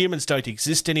post-apocalypse, humans don't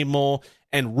exist anymore,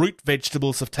 and root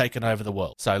vegetables have taken over the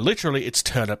world. So, literally, it's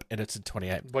Turnip, and it's in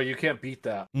 28. But you can't beat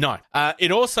that. No.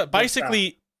 It also,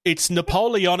 basically, it's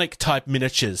Napoleonic-type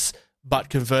miniatures, but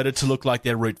converted to look like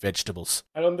they're root vegetables.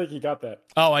 I don't think you got that.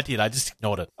 Oh, I did. I just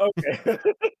ignored it. Okay.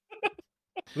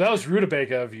 That was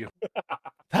rutabaga of you.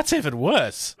 That's even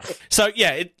worse. So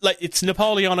yeah, it's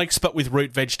Napoleonics but with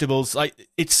root vegetables. Like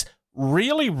it's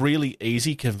really, really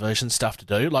easy conversion stuff to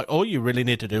do. Like all you really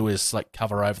need to do is like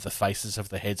cover over the faces of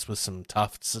the heads with some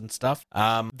tufts and stuff.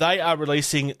 They are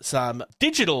releasing some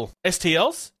digital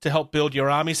STLs to help build your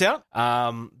armies out.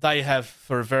 They have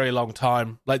for a very long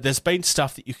time. Like there's been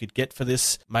stuff that you could get for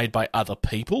this made by other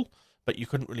people, but you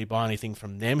couldn't really buy anything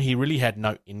from them. He really had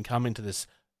no income into this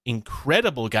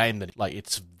incredible game that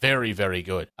it's very, very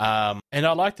good. And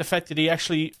I like the fact that he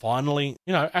actually finally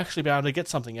be able to get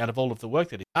something out of all of the work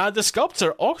that he the sculpts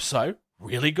are also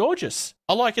really gorgeous.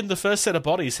 I like in the first set of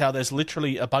bodies how there's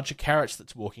literally a bunch of carrots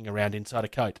that's walking around inside a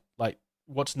coat. Like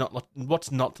what's not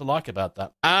to like about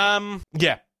that?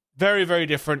 Yeah. Very, very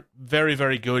different. Very,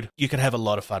 very good. You can have a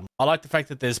lot of fun. I like the fact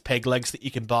that there's peg legs that you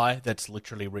can buy. That's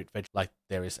literally root veg. Like,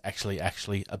 there is actually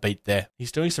a beat there.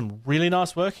 He's doing some really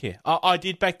nice work here. I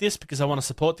did back this because I want to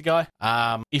support the guy.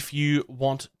 If you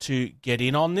want to get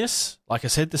in on this, like I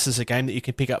said, this is a game that you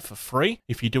can pick up for free.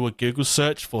 If you do a Google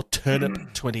search for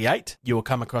Turnip 28, you will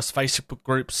come across Facebook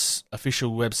groups,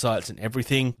 official websites, and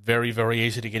everything. Very, very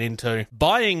easy to get into.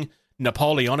 Buying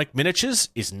Napoleonic miniatures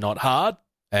is not hard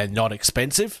and not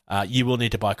expensive. You will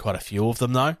need to buy quite a few of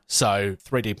them, though. So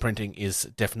 3D printing is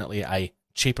definitely a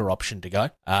cheaper option to go.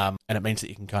 And it means that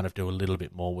you can kind of do a little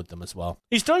bit more with them as well.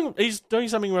 He's doing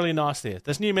something really nice there.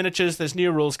 There's new miniatures, there's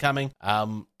new rules coming,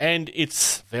 and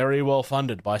it's very well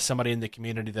funded by somebody in the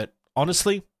community that,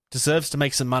 honestly, deserves to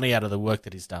make some money out of the work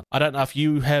that he's done. I don't know if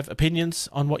you have opinions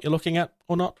on what you're looking at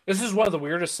or not. This is one of the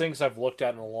weirdest things I've looked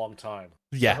at in a long time.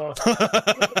 Yeah.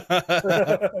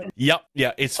 Yep.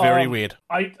 Yeah, it's very weird.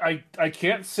 I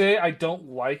can't say I don't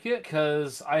like it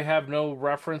because I have no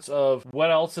reference of what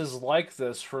else is like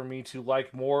this for me to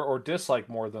like more or dislike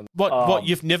more than what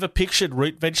you've never pictured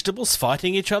root vegetables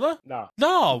fighting each other? No.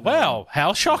 No, wow,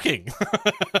 how shocking.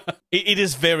 It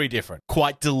is very different,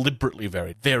 quite deliberately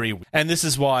very, very weird. And this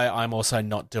is why I'm also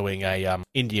not doing a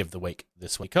Indie of the Week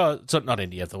this week. It's not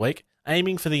Indie of the Week.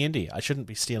 Aiming for the indie. I shouldn't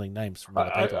be stealing names from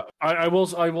other people. I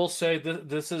will say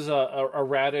this is a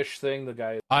radish thing. The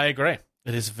guy. I agree.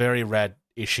 It is very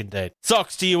rad-ish indeed.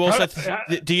 Socks, do you also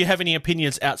do you have any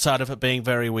opinions outside of it being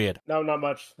very weird? No, not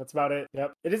much. That's about it.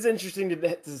 Yep. It is interesting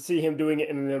to see him doing it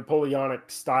in a Napoleonic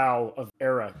style of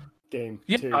era game.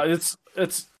 Yeah, too.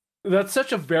 That's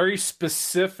such a very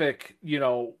specific,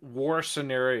 war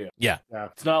scenario. Yeah.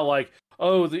 It's not like the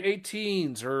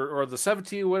 18s or the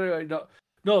 17. Whatever.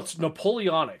 No, it's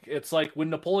Napoleonic. It's like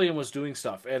when Napoleon was doing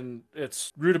stuff, and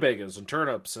it's rutabagas and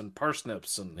turnips and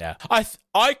parsnips and yeah.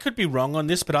 I could be wrong on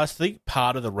this, but I think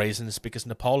part of the reason is because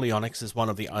Napoleonics is one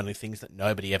of the only things that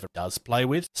nobody ever does play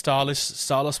with,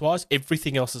 stylus wise.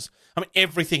 Everything else is.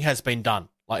 Everything has been done.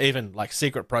 Like even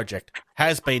Secret Project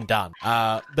has been done.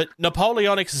 But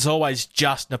Napoleonics is always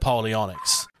just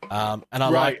Napoleonics, and I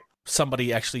like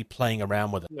somebody actually playing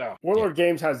around with it. Yeah. Warlord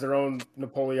Games has their own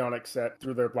Napoleonic set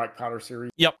through their Black Powder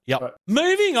series. Yep. But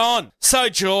moving on. So,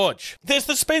 George, there's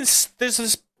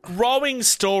this growing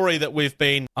story that we've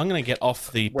been... I'm going to get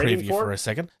off the preview for a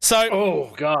second. So,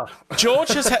 oh god,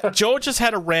 George has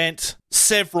had a rant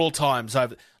several times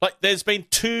over. There's been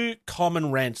two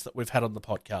common rants that we've had on the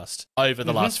podcast over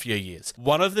the last few years.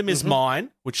 One of them is mine,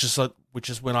 which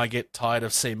is when I get tired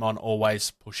of CMON always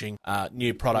pushing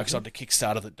new products onto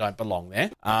Kickstarter that don't belong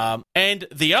there. And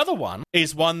the other one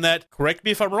is one that, correct me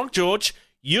if I'm wrong, George,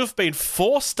 you've been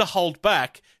forced to hold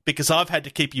back because I've had to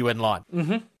keep you in line.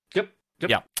 Mm-hmm.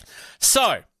 Yep.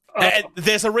 So,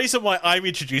 there's a reason why I'm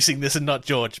introducing this and not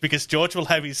George, because George will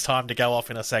have his time to go off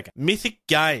in a second. Mythic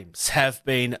Games have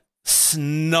been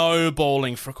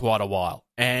snowballing for quite a while.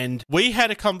 And we had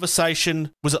a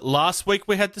conversation, was it last week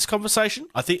we had this conversation?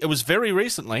 I think it was very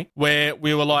recently, where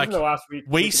we were like,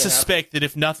 we suspect that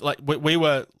if nothing, we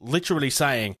were literally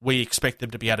saying we expect them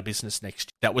to be out of business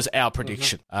next year. That was our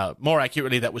prediction. More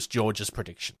accurately, that was George's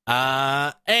prediction.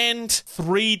 And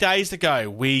 3 days ago,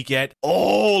 we get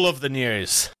all of the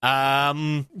news.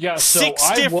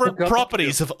 Six different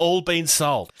properties have all been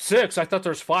sold. 6? I thought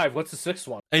there was 5. What's the 6th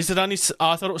one? Is it only,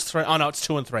 I thought it was 3. Oh no, it's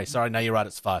 2 and 3. Sorry, no, you're right,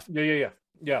 it's 5.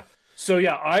 Yeah. So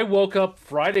yeah, I woke up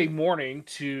Friday morning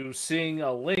to seeing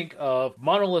a link of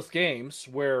Monolith Games,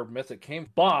 where Mythic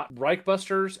bought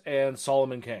Reichbusters and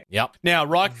Solomon Kane. Yep. Now,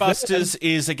 Reichbusters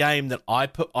is a game that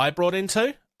I brought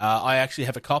into. I actually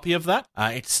have a copy of that.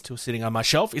 It's still sitting on my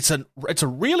shelf. It's a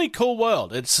really cool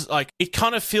world. It's like, it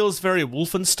kind of feels very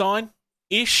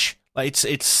Wolfenstein-ish. Like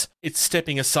it's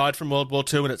stepping aside from World War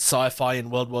II, and it's sci-fi in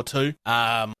World War II.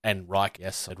 And Reich,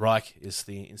 yes, Reich is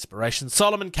the inspiration.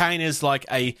 Solomon Kane is like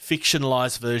a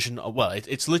fictionalized version of, well,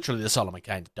 it's literally the Solomon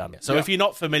Kane done. So if you're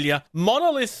not familiar,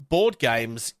 Monolith Board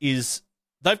Games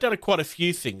they've done quite a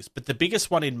few things, but the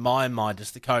biggest one in my mind is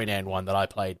the Conan one that I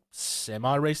played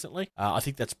semi-recently. I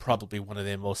think that's probably one of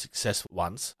their more successful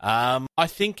ones. I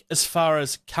think as far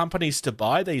as companies to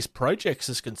buy these projects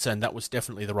is concerned, that was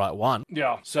definitely the right one.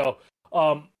 Yeah, so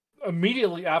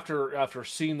immediately after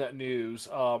seeing that news,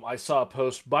 I saw a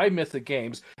post by Mythic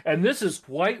Games, and this is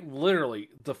quite literally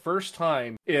the first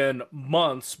time in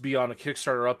months beyond a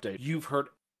Kickstarter update you've heard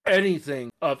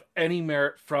anything of any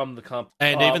merit from the company,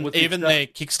 and even their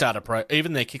Kickstarter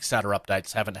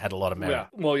updates haven't had a lot of merit. Yeah,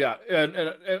 well, yeah,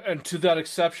 and to that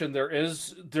exception,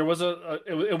 it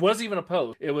wasn't even a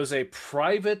post. It was a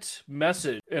private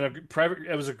message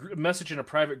It was a message in a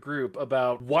private group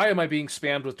about why am I being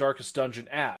spammed with Darkest Dungeon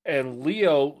app, and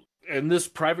Leo in this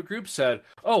private group said,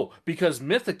 "Oh, because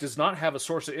Mythic does not have a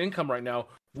source of income right now.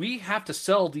 We have to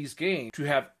sell these games to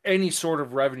have any sort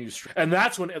of revenue stream." And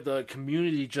that's when the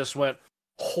community just went,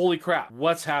 holy crap,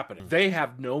 what's happening? They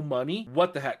have no money.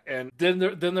 What the heck? And then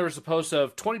there was a post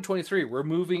of 2023. We're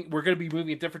going to be moving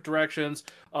in different directions.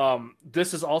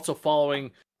 This is also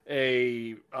following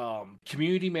a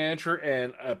community manager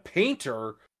and a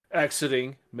painter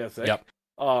exiting Mythic. Yep.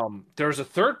 There's a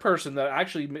third person that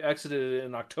actually exited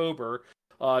in October.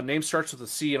 Name starts with a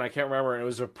C, and I can't remember. And it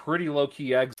was a pretty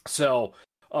low-key exit. So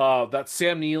that's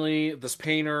Sam Neely, this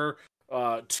painter,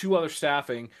 2 other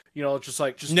staffing.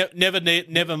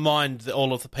 Never mind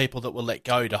all of the people that were let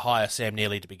go to hire Sam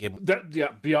Neely to begin with.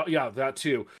 That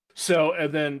too. So,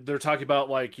 and then they're talking about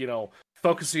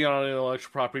focusing on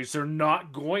intellectual properties. They're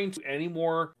not going to any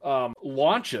more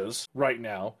launches right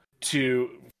now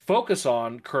to focus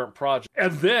on current projects.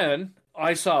 And then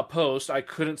I saw a post, I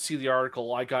couldn't see the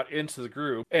article, I got into the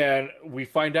group, and we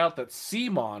find out that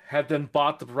CMON had then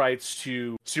bought the rights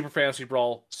to Super Fantasy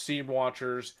Brawl, Steam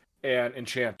Watchers, and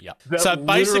Enchant. Yeah. So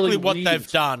basically what they've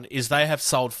done is they have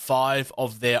sold 5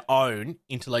 of their own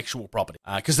intellectual property.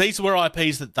 Because these were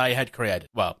IPs that they had created.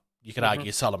 Well, you could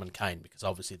argue Solomon Kane, because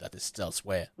obviously that is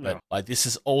elsewhere. But this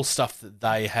is all stuff that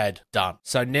they had done.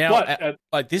 So now,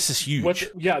 this is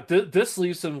huge. This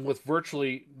leaves them with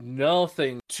virtually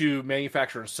nothing to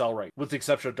manufacture and sell right, with the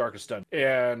exception of Darkest Dungeon.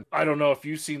 And I don't know if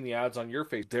you've seen the ads on your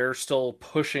face. They're still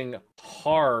pushing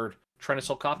hard, trying to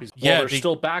sell copies. Yeah, there's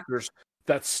still backers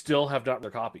that still have not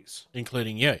their copies,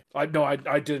 including you. I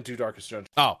didn't do Darkest Dungeon.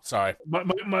 Oh, sorry.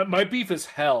 My beef is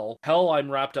Hell.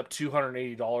 I'm wrapped up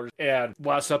 $280, and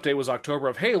last update was October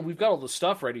of, hey, we've got all the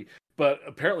stuff ready. But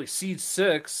apparently Siege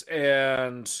 6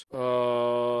 and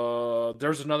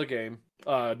there's another game,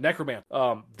 Necroman.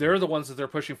 They're the ones that they're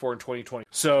pushing for in 2020.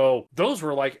 So those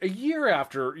were like a year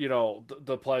after,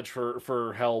 the pledge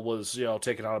for Hell was,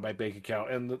 taken out of my bank account,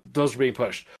 and those were being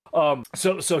pushed.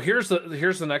 So here's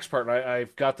the next part, and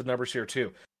I've got the numbers here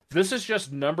too. This is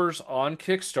just numbers on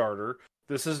Kickstarter.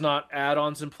 This is not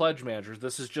add-ons and pledge managers.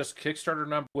 This is just Kickstarter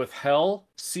number with Hell,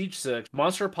 Siege 6,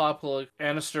 Monster Apocalypse,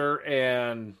 Anister,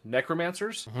 and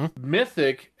Necromancers.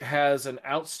 Mythic has an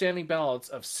outstanding balance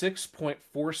of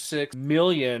 $6.46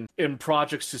 million in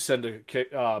projects to send to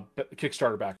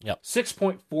Kickstarter back. Yep.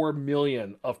 $6.4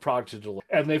 million of product to deliver.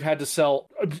 And they've had to sell...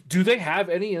 Do they have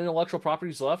any intellectual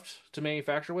properties left to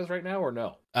manufacture with right now, or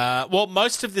no? Well,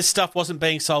 most of this stuff wasn't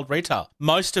being sold retail.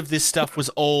 Most of this stuff was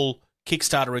all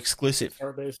Kickstarter exclusive,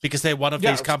 because they're one of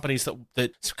these companies that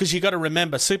because you got to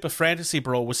remember, Super Fantasy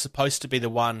Brawl was supposed to be the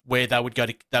one where they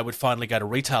would finally go to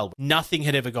retail. Nothing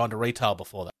had ever gone to retail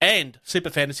before that, and Super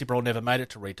Fantasy Brawl never made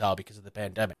it to retail because of the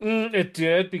pandemic. It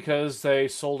did, because they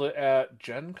sold it at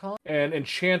Gen Con, and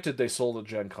Enchanted they sold at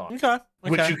Gen Con. Okay.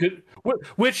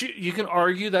 Which you can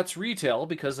argue that's retail,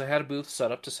 because they had a booth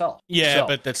set up to sell. Yeah,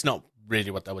 but that's not really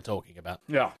what they were talking about.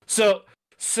 Yeah. So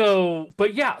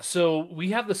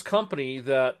we have this company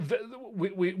that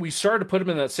we started to put them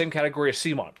in that same category as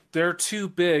CMON. They're too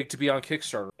big to be on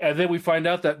Kickstarter. And then we find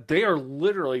out that they are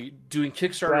literally doing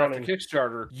Kickstarter after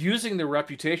Kickstarter, using their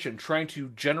reputation, trying to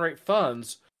generate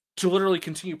funds to literally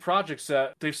continue projects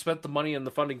that they've spent the money and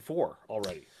the funding for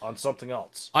already on something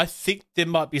else. I think there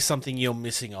might be something you're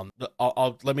missing on.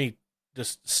 Let me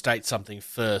just state something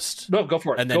first. No, go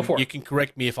for it. And then go for you it. can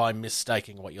correct me if I'm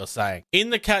mistaking what you're saying. In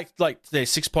the like their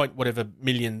 6 point whatever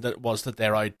million that was that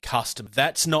they're owed custom,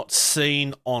 that's not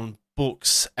seen on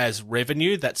books as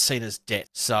revenue, that's seen as debt.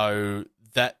 So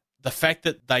that the fact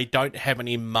that they don't have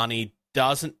any money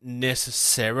doesn't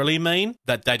necessarily mean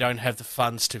that they don't have the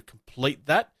funds to complete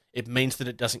that. It means that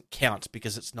it doesn't count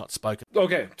because it's not spoken.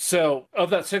 Okay, so of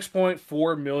that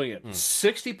 6.4 million,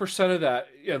 60% of that,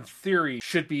 in theory,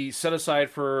 should be set aside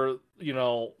for,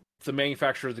 the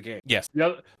manufacturer of the game. Yes.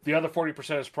 The other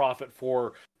 40% is profit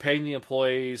for paying the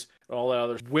employees and all that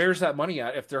other. Where's that money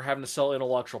at if they're having to sell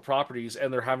intellectual properties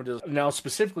and they're having to now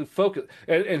specifically focus?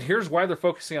 And here's why they're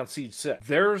focusing on Siege 6.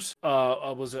 There's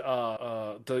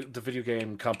the video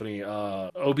game company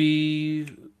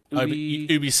Ubisoft.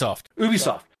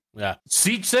 Ubisoft. Yeah.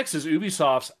 Siege 6 is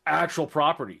Ubisoft's actual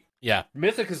property. Yeah.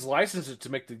 Mythic has licensed it to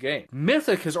make the game.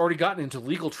 Mythic has already gotten into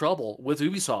legal trouble with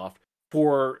Ubisoft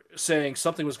for saying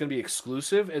something was going to be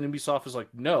exclusive, and Ubisoft is like,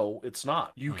 no, it's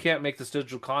not. You can't make this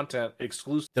digital content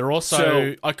exclusive. They're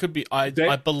also,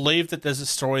 I believe that there's a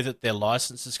story that their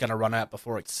license is going to run out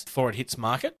before it hits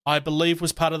market. I believe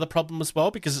was part of the problem as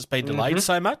well because it's been delayed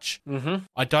so much. Mm-hmm.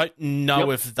 I don't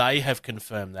know if they have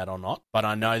confirmed that or not, but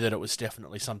I know that it was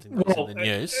definitely something that was in the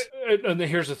news. And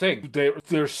here's the thing: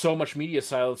 there's so much media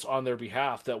silence on their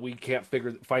behalf that we can't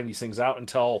find these things out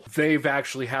until they've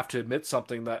actually have to admit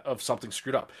something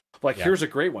screwed up. Here's a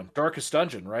great one: Darkest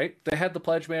Dungeon. Right? They had the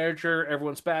pledge manager.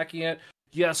 Everyone's backing it.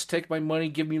 Yes, take my money,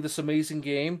 give me this amazing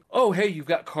game. Oh, hey, you've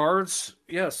got cards.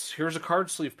 Yes, here's a card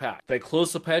sleeve pack. They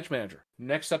close the pledge manager.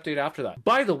 Next update after that.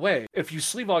 By the way, if you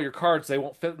sleeve all your cards, they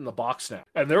won't fit in the box now.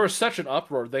 And there was such an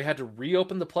uproar, they had to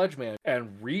reopen the pledge manager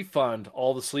and refund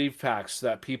all the sleeve packs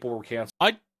that people were canceling.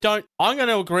 I'm going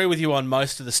to agree with you on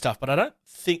most of the stuff, but I don't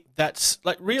think that's,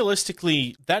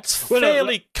 realistically, that's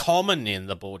fairly common in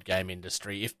the board game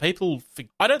industry. If people,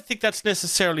 I don't think that's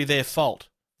necessarily their fault.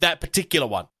 That particular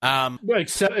one.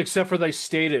 Except for they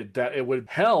stated that it would,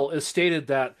 is stated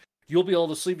that you'll be able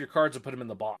to sleeve your cards and put them in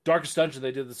the box. Darkest Dungeon,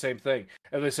 they did the same thing.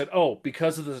 And they said,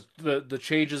 because of the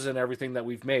changes and everything that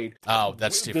we've made. Oh,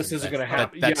 that's different. This isn't going to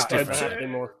happen. That's different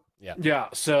anymore. Yeah,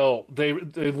 so they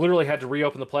literally had to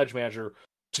reopen the pledge manager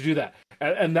to do that.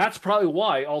 And that's probably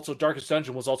why also Darkest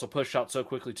Dungeon was also pushed out so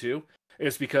quickly too,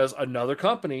 is because another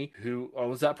company who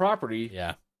owns that property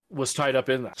was tied up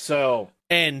in that. So,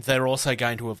 and they're also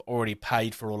going to have already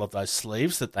paid for all of those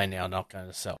sleeves that they're now not going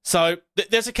to sell. So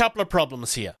there's a couple of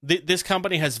problems here. This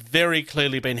company has very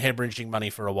clearly been hemorrhaging money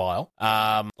for a while.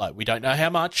 We don't know how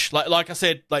much. Like I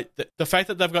said, the fact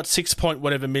that they've got $6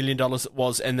 whatever million it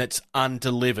was and that's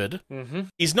undelivered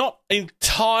is not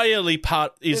entirely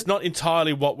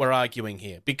what we're arguing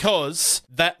here, because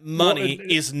that money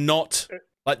is not.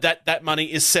 That money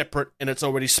is separate and it's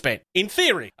already spent. In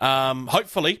theory.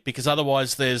 Hopefully, because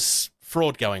otherwise there's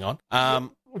fraud going on.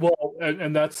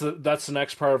 And that's the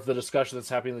next part of the discussion that's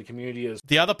happening in the community is...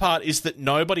 The other part is that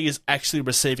nobody is actually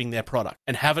receiving their product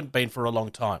and haven't been for a long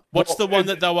time. What's the one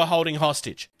that they were holding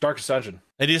hostage? Darkest Dungeon.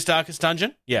 It is Darkest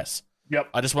Dungeon? Yes. Yep.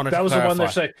 I just wanted to clarify. That was the one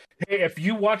they're saying, hey, if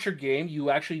you watch your game, you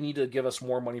actually need to give us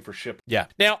more money for shipping. Yeah.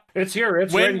 Now, it's here.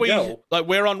 It's ready to go.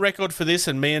 We're on record for this,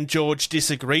 and me and George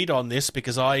disagreed on this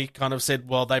because I kind of said,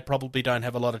 well, they probably don't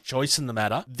have a lot of choice in the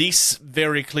matter. This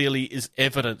very clearly is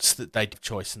evidence that they have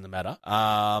choice in the matter.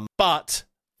 But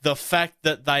the fact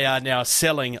that they are now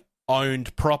selling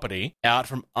owned property out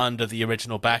from under the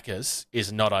original backers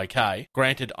is not okay.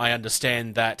 Granted, I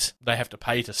understand that they have to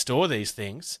pay to store these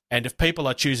things, and if people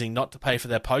are choosing not to pay for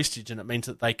their postage and it means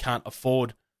that they can't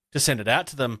afford to send it out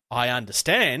to them, I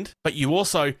understand, but you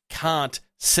also can't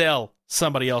sell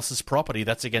somebody else's property.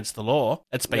 That's against the law.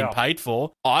 It's been paid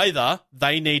for. Either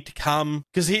they need to come,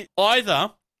 because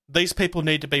either these people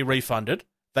need to be refunded.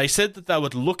 They said that they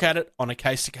would look at it on a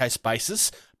case-to-case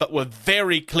basis, but were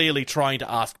very clearly trying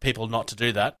to ask people not to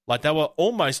do that. They were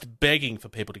almost begging for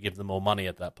people to give them more money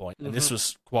at that point. And this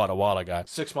was quite a while ago.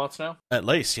 6 months now? At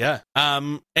least, yeah.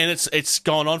 And it's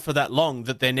gone on for that long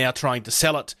that they're now trying to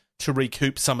sell it to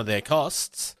recoup some of their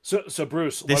costs. So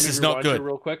Bruce, this is not good.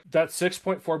 Real quick, that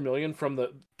 $6.4 million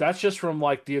that's just from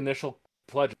the initial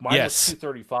pledge. Mine was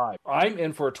 235. I'm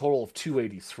in for a total of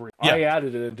 283. Yeah. I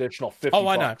added an additional 50. Oh,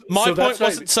 I know. My point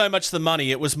wasn't so much the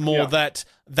money. It was more that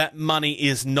money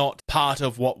is not part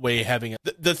of what we're having.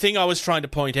 The thing I was trying to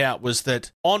point out was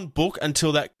that on book,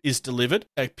 until that is delivered,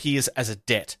 it appears as a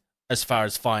debt as far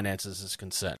as finances is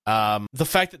concerned. The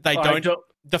fact that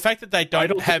they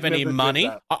don't have any money,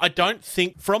 I don't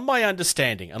think, from my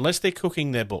understanding, unless they're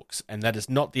cooking their books, and that is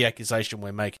not the accusation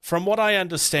we're making, from what I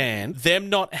understand, them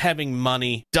not having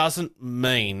money doesn't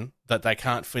mean that they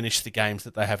can't finish the games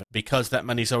that they haven't because that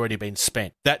money's already been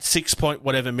spent. That 6 point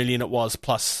whatever million it was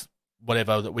plus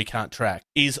whatever that we can't track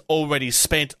is already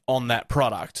spent on that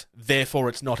product. Therefore,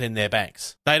 it's not in their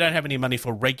banks. They don't have any money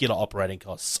for regular operating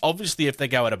costs. Obviously, if they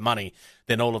go out of money,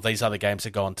 then all of these other games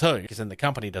are gone too, because then the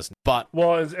company doesn't. But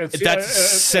that's a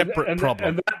separate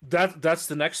problem. And that's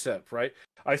the next step, right?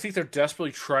 I think they're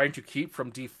desperately trying to keep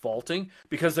from defaulting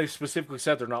because they specifically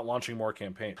said they're not launching more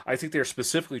campaigns. I think they're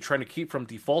specifically trying to keep from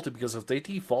defaulting because if they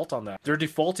default on that, they're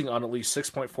defaulting on at least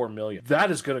 6.4 million. That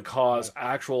is going to cause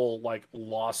actual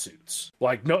lawsuits.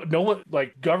 No one,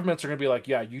 governments are going to be like,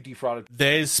 yeah, you defrauded.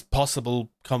 There's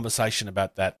possible conversation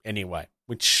about that anyway.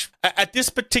 Which, at this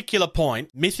particular point,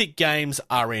 Mythic Games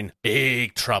are in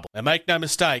big trouble. Now, make no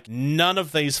mistake, none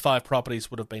of these 5 properties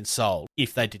would have been sold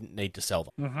if they didn't need to sell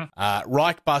them. Mm-hmm.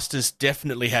 Reichbusters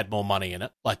definitely had more money in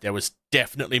it. There was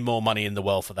definitely more money in the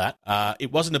well for that.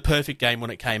 It wasn't a perfect game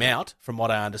when it came out, from what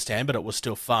I understand, but it was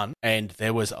still fun. And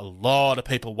there was a lot of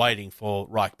people waiting for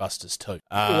Reichbusters too.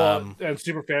 And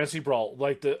Super Fantasy Brawl,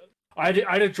 I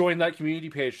had joined that community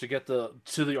page to get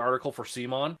to the article for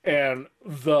CMON, and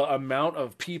the amount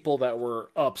of people that were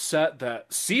upset that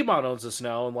CMON owns this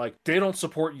now, and they don't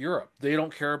support Europe, they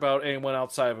don't care about anyone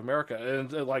outside of America,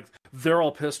 and they're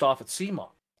all pissed off at CMON.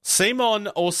 CMON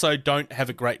also don't have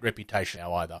a great reputation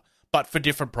now either. But for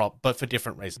different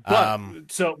reasons. But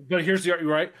here's the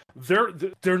right.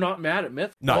 They're not mad at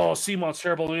Mythic. No. Oh, CMON's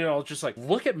terrible. Just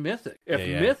look at Mythic. If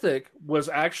Mythic was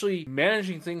actually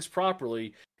managing things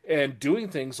properly and doing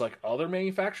things like other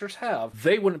manufacturers have,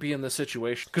 they wouldn't be in this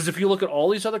situation. Because if you look at all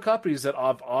these other companies that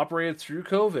have operated through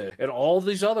COVID and all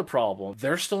these other problems,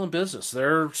 they're still in business.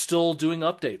 They're still doing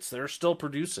updates. They're still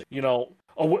producing.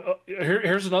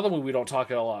 Here's another one we don't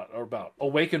talk a lot about: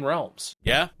 Awaken Realms.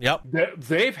 Yeah, yep.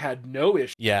 They've had no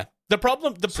issue. Yeah. The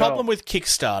problem with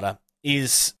Kickstarter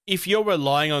is if you're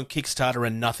relying on Kickstarter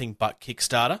and nothing but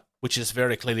Kickstarter, which is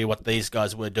very clearly what these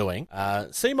guys were doing.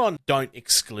 CMON don't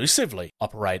exclusively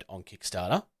operate on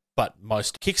Kickstarter, but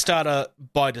most Kickstarter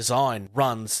by design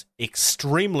runs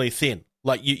extremely thin.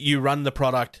 You run the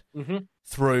product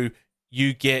through,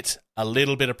 you get a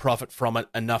little bit of profit from it,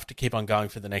 enough to keep on going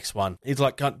for the next one. It's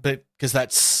because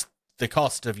that's the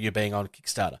cost of you being on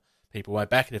Kickstarter. People won't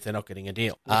back it if they're not getting a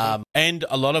deal. And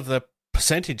a lot of the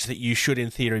percentage that you should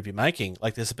in theory be making,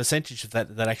 there's a percentage of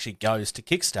that actually goes to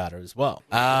Kickstarter as well.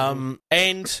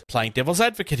 And playing devil's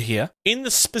advocate here,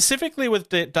 specifically with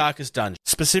Darkest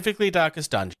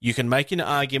Dungeon, you can make an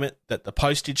argument that the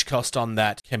postage cost on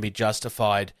that can be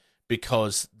justified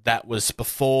because that was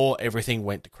before everything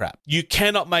went to crap. You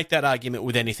cannot make that argument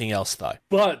with anything else, though.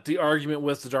 But the argument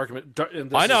with the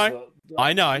I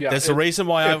know. Yeah, there's a reason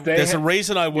why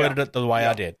I worded it the way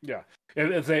I did. Yeah.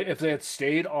 If they had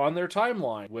stayed on their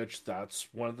timeline, which that's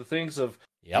one of the things of,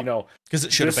 because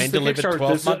it should have been delivered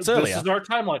 12 months earlier. This is our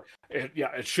timeline.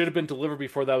 It should have been delivered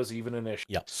before that was even an issue.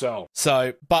 Yeah.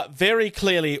 So, but very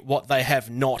clearly what they have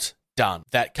not done,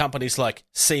 that companies like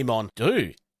CMON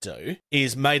do,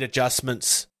 is made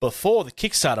adjustments before the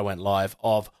Kickstarter went live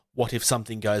of, what if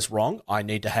something goes wrong? I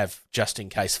need to have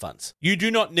just-in-case funds. You do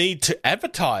not need to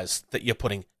advertise that you're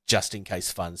putting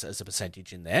just-in-case funds as a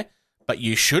percentage in there, but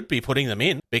you should be putting them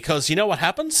in, because you know what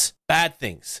happens? Bad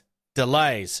things,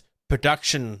 delays,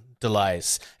 production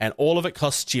delays, and all of it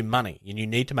costs you money, and you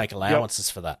need to make allowances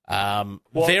for that.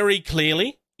 Very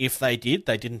clearly, if they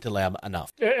didn't allow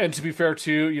enough. And to be fair,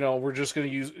 too, we're just going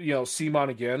to use, CMON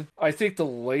again. I think the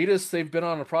latest they've been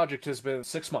on a project has been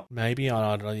 6 months. Maybe,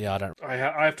 I don't. I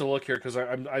have to look here because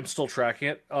I'm still tracking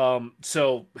it.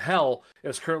 So Hell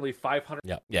is currently 500.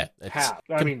 Yeah. It's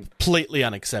completely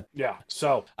unacceptable. Yeah.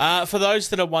 So for those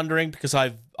that are wondering, because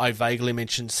I vaguely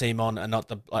mentioned CMON and not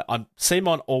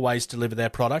CMON always deliver their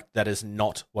product. That is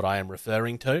not what I am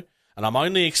referring to. And I'm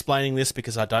only explaining this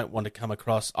because I don't want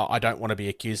to be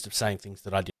accused of saying things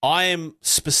that I did. I am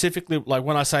specifically,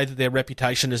 when I say that their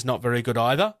reputation is not very good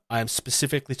either, I am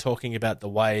specifically talking about the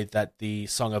way that the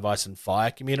Song of Ice and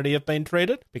Fire community have been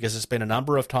treated, because there's been a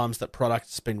number of times that product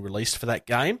has been released for that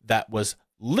game that was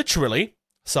literally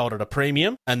sold at a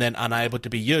premium and then unable to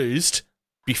be used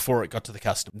before it got to the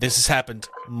customer. This has happened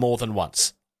more than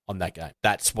once on that game.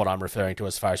 That's what I'm referring to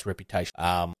as far as reputation.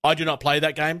 I do not play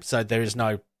that game, so there is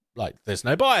no there's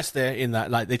no bias there in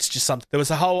that. It's just something. There was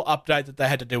a whole update that they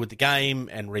had to do with the game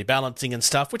and rebalancing and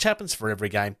stuff, which happens for every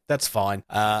game. That's fine.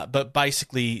 But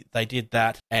basically, they did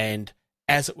that, and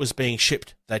as it was being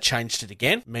shipped, they changed it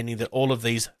again, meaning that all of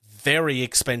these very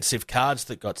expensive cards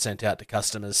that got sent out to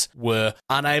customers were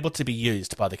unable to be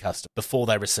used by the customer before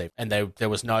they received, and there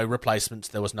was no replacements.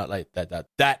 There was not like that.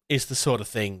 That is the sort of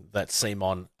thing that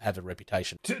CMON have a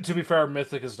reputation. To be fair,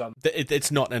 Mythic has done.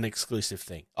 It's not an exclusive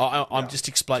thing. I'm just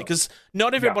explaining because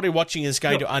not everybody watching is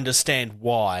going to understand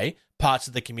why parts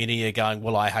of the community are going,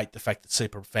 well, I hate the fact that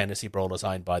Super Fantasy Brawl is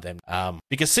owned by them.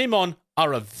 Because CMON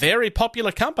are a very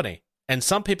popular company, and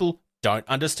some people don't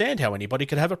understand how anybody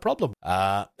could have a problem.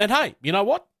 And hey, you know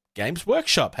what? Games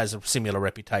Workshop has a similar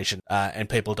reputation, and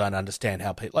people don't understand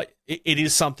how people... Like, it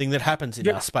is something that happens in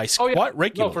our space quite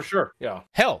regularly. No, for sure, yeah.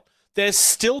 Hell, there's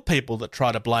still people that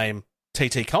try to blame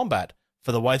TT Combat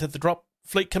for the way that the Drop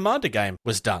Fleet Commander game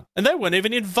was done. And they weren't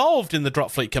even involved in the Drop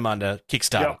Fleet Commander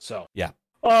Kickstarter. Yeah.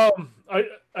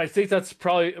 I think that's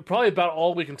probably about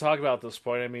all we can talk about at this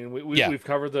point. I mean, we've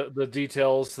covered the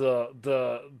details,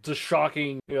 the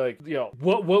shocking,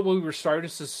 what we were starting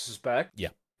to suspect. Yeah,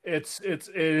 it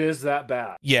is that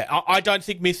bad. Yeah, I don't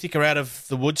think Mythic are out of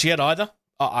the woods yet either.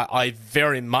 I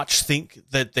very much think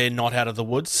that they're not out of the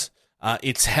woods.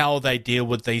 It's how they deal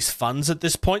with these funds at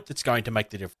this point that's going to make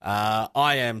the difference.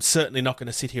 I am certainly not going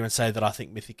to sit here and say that I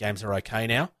think Mythic games are okay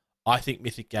now. I think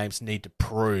Mythic games need to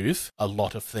prove a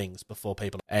lot of things before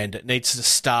people... And it needs to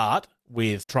start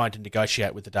with trying to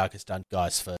negotiate with the Darkest Dungeon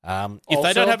guys first. If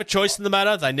they don't have a choice in the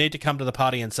matter, they need to come to the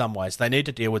party in some ways. They need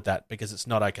to deal with that because it's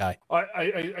not okay.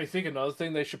 I think another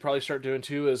thing they should probably start doing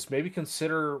too is maybe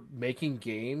consider making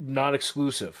game not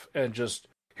exclusive and just...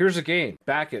 Here's a game,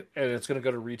 back it, and it's going to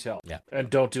go to retail. Yeah. And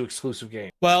don't do exclusive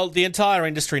games. Well, the entire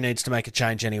industry needs to make a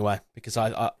change anyway, because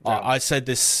I said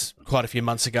this quite a few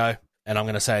months ago, and I'm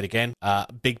going to say it again.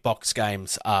 Big box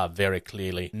games are very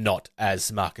clearly not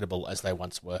as marketable as they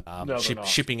once were.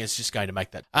 Shipping is just going to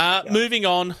make that. Moving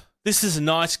on, this is a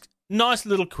nice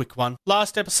little quick one.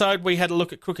 Last episode, we had a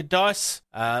look at Crooked Dice.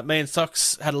 Me and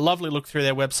Socks had a lovely look through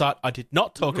their website. I did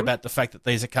not talk about the fact that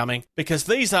these are coming, because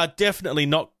these are definitely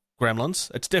not Gremlins.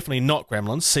 It's definitely not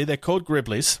Gremlins. See, they're called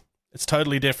Griblies. It's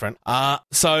totally different.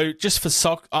 So just for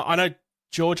Sock, I know,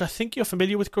 George, I think you're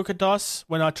familiar with Crooked Dice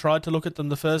when I tried to look at them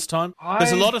the first time.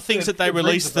 There's a lot of things that they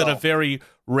release that are very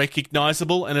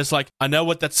recognizable, and it's like, I know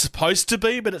what that's supposed to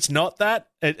be, but it's not that.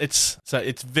 It's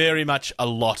very much a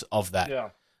lot of that.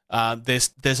 Yeah.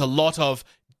 There's a lot of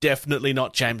definitely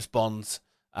not James Bonds.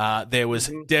 There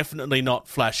was definitely not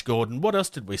Flash Gordon. What else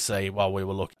did we see while we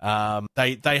were looking?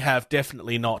 They have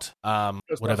definitely not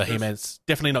whatever He-Man's.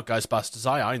 Definitely not Ghostbusters.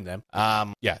 I own them.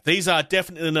 These are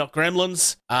definitely not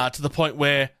Gremlins. To the point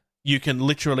where you can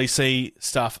literally see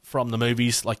stuff from the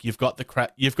movies. Like you've got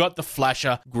the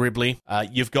Flasher Gribbly.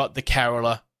 You've got the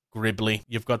Caroler Gribbly.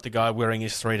 You've got the guy wearing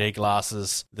his 3D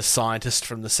glasses. The scientist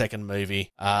from the second movie.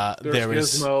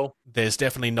 There's Gizmo. There's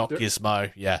definitely not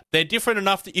Gizmo. Yeah, they're different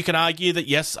enough that you can argue that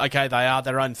yes, okay, they are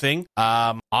their own thing.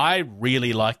 I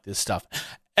really like this stuff.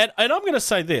 And I'm going to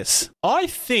say this. I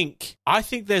think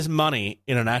there's money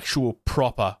in an actual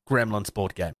proper Gremlins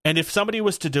board game. And if somebody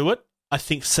was to do it, I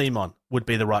think CMON would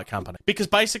be the right company. Because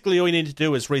basically all you need to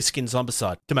do is reskin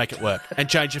Zombicide to make it work and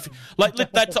change a few...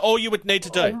 that's all you would need to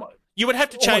do. You would have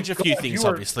to change a few things,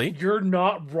 obviously. You're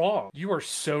not wrong. You are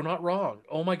so not wrong.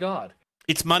 Oh, my God.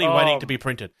 It's money waiting to be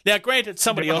printed. Now, granted,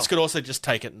 somebody else could also just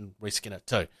take it and reskin it,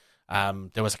 too.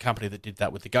 There was a company that did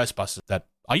that with the Ghostbusters that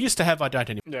I used to have, I don't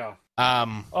anymore. Yeah.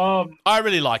 I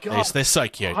really like these. They're so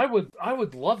cute. I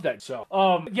would love that. So,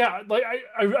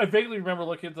 I vaguely remember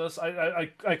looking at this.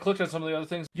 I clicked on some of the other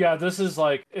things. Yeah, this is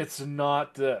like, it's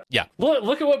not this. Yeah.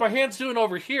 Look at what my hand's doing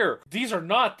over here. These are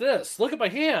not this. Look at my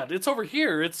hand. It's over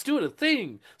here. It's doing a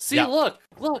thing. See, look.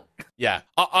 Yeah.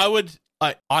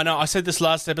 I know I said this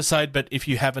last episode, but if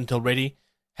you haven't already,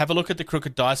 have a look at the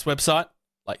Crooked Dice website.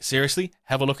 Like, seriously,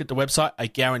 have a look at the website. I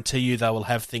guarantee you they will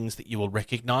have things that you will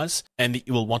recognize and that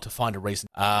you will want to find a reason.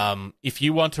 If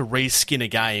you want to reskin a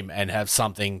game and have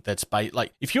something that's...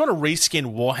 if you want to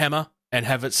reskin Warhammer and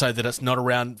have it so that it's not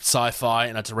around sci-fi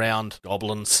and it's around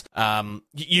goblins,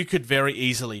 you could very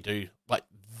easily do...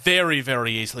 very,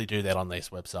 very easily do that on this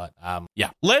website.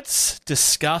 Let's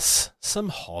discuss some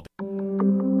hobby.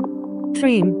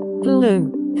 Cream,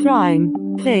 glue,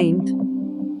 prime, paint.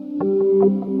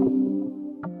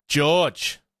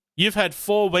 George, you've had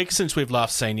 4 weeks since we've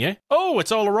last seen you. Oh,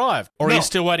 it's all arrived. Or are you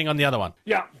still waiting on the other one?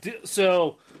 Yeah,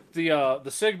 so the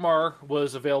Sigmar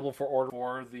was available for order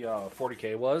before the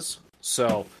 40K was.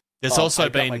 So there's also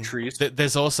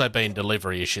been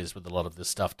delivery issues with a lot of this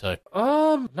stuff too.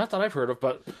 Not that I've heard of,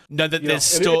 but no, there's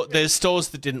stores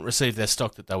that didn't receive their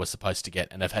stock that they were supposed to get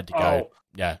and they've had to go.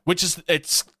 Yeah, which is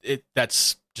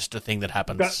that's just a thing that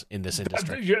happens in this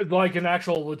industry. Like an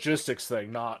actual logistics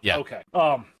thing, not okay.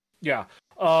 Yeah.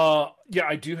 Yeah,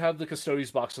 I do have the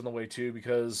Custodes box on the way too,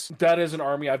 because that is an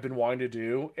army I've been wanting to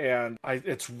do, and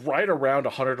it's right around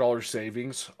 $100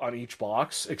 savings on each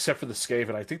box, except for the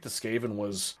Skaven. I think the Skaven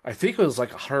was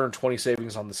like 120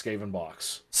 savings on the Skaven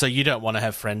box. So you don't want to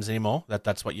have friends anymore?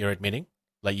 That's what you're admitting?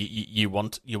 Like you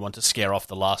want to scare off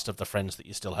the last of the friends that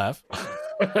you still have?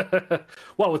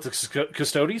 What, with the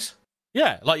Custodes?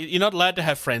 Yeah, like you're not allowed to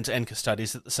have friends and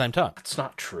Custodes at the same time. It's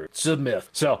not true. It's a myth.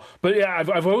 So, but yeah,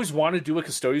 I've always wanted to do a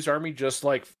Custodes army just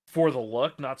like for the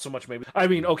look, not so much maybe. I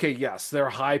mean, okay, yes, they're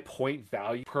high point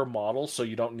value per model, so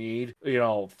you don't need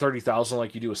 30,000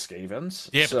 like you do with Skavens.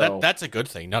 Yeah, so, but that's a good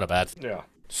thing, not a bad thing. Yeah.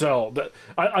 So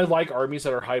I like armies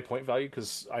that are high point value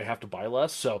because I have to buy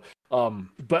less. So,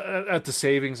 but at the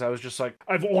savings, I was just like,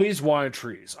 I've always wanted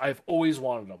trees. I've always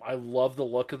wanted them. I love the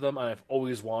look of them, and I've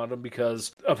always wanted them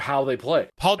because of how they play.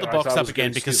 Hold the box up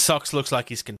again because Socks looks like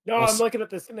he's No, I'm looking at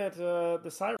this. The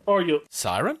Siren. Oh, you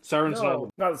Siren? Siren's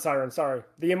not the Siren. Sorry,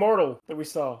 the Immortal that we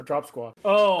saw, Drop Squad.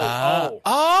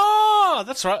 Oh,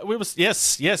 that's right.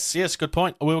 Yes. Good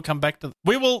point. We will come back to.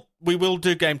 We will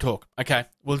do game talk. Okay,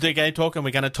 we'll do game talk, and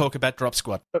we're going to talk about Drop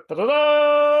Squad.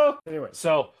 Anyway,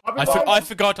 so I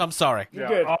forgot. I'm sorry. You're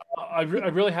good. I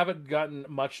really haven't gotten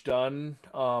much done.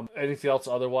 Anything else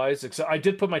otherwise? Except I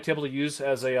did put my table to use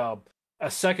as a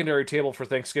secondary table for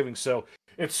Thanksgiving. So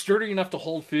it's sturdy enough to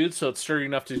hold food. So it's sturdy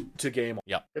enough to game.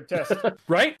 Yep. Good test.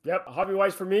 Right? Yep.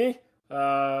 Hobby-wise for me,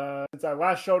 since I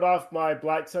last showed off my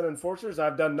Black Sun Enforcers,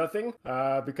 I've done nothing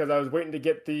because I was waiting to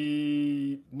get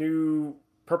the new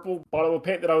purple bottle of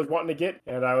paint that I was wanting to get,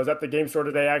 and I was at the game store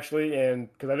today actually, and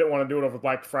because I didn't want to do it over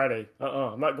Black Friday.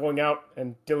 I'm not going out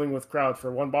and dealing with crowds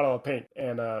for one bottle of paint,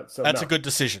 and so that's a good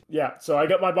decision. Yeah, so I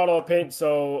got my bottle of paint.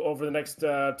 So over the next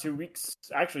 2 weeks,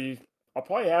 actually, I'll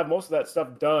probably have most of that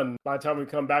stuff done by the time we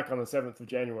come back on the 7th of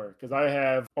January, because I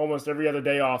have almost every other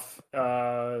day off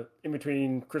in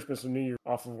between Christmas and New Year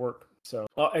off of work. So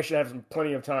I should have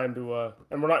plenty of time to,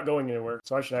 and we're not going anywhere,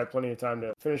 so I should have plenty of time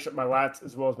to finish up my lats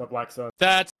as well as my Black Sun.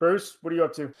 Bruce, what are you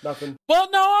up to? Nothing. Well,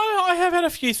 no, I have had a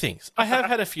few things. All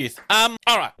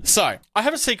right. So I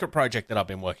have a secret project that I've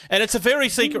been working, and it's a very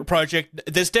secret project.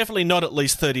 There's definitely not at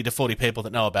least 30 to 40 people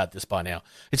that know about this by now.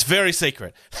 It's very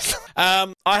secret.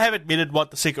 I have admitted what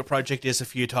the secret project is a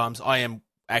few times. I am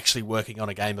actually working on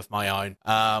a game of my own,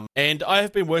 and I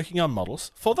have been working on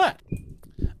models for that.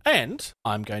 And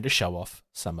I'm going to show off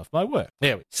some of my work.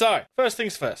 There we go. So, first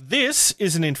things first. This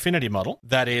is an Infinity model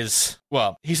that is,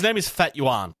 well, his name is Fat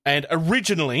Yuan. And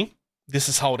originally, this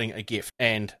is holding a gift.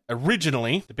 And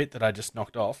originally, the bit that I just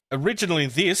knocked off, originally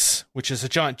this, which is a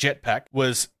giant jetpack,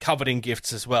 was covered in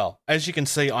gifts as well. As you can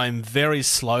see, I'm very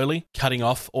slowly cutting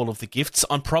off all of the gifts.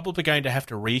 I'm probably going to have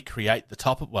to recreate the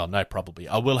top of, well, no, probably.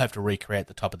 I will have to recreate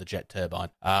the top of the jet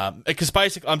turbine. Because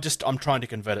basically, I'm trying to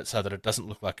convert it so that it doesn't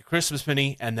look like a Christmas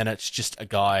mini, and then it's just a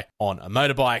guy on a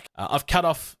motorbike. I've cut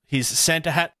off his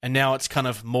Santa hat, and now it's kind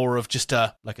of more of just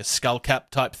a skull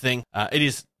cap type thing. It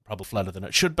is probably flatter than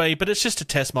it should be, but it's just a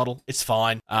test model. It's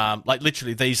fine.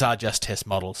 Literally, these are just test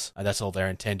models, and that's all they're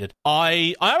intended.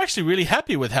 I'm actually really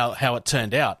happy with how it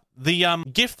turned out. The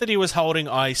gift that he was holding,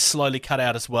 I slowly cut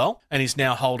out as well, and he's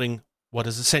now holding what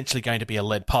is essentially going to be a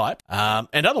lead pipe.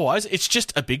 And otherwise, it's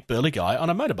just a big burly guy on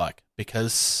a motorbike,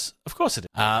 because of course it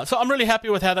is. So I'm really happy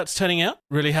with how that's turning out.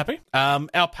 Really happy.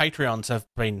 Our Patreons have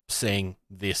been seeing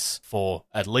this for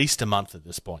at least a month at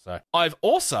this point. So I've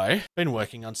also been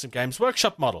working on some Games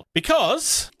Workshop model,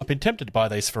 because I've been tempted to buy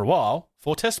these for a while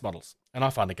for test models, and I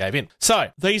finally gave in.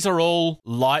 So these are all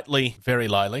lightly, very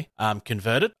lightly,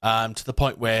 converted to the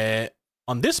point where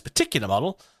on this particular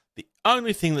model, the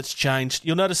only thing that's changed,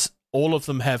 you'll notice all of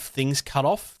them have things cut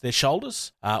off their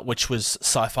shoulders, which was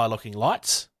sci-fi looking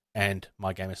lights, and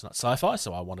my game is not sci-fi,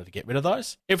 so I wanted to get rid of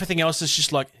those. Everything else is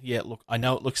just like, yeah, look, I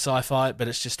know it looks sci-fi, but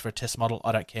it's just for a test model.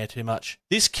 I don't care too much.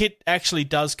 This kit actually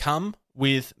does come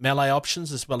with melee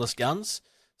options as well as guns,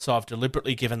 so I've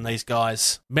deliberately given these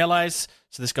guys melees.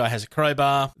 So this guy has a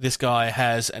crowbar. This guy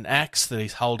has an axe that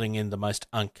he's holding in the most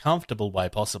uncomfortable way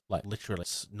possible. Like, literally,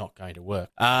 it's not going to work.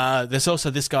 There's also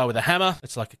this guy with a hammer.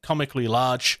 It's like a comically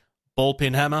large ball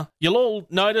pin hammer. You'll all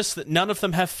notice that none of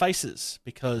them have faces,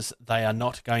 because they are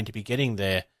not going to be getting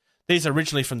there. These are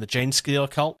originally from the Gene Stealer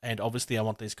cult, and obviously I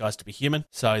want these guys to be human,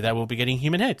 so they will be getting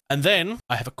human heads. And then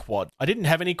I have a quad. I didn't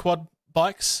have any quad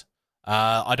bikes.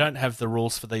 I don't have the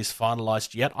rules for these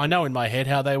finalized yet. I know in my head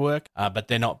how they work, but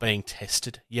they're not being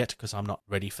tested yet because I'm not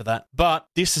ready for that. But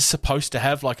this is supposed to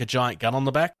have like a giant gun on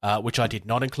the back, which I did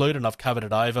not include, and I've covered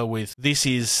it over with, this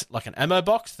is like an ammo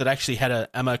box that actually had an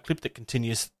ammo clip that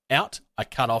continues out. I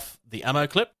cut off the ammo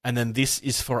clip, and then this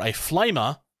is for a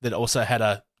flamer that also had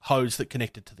a hose that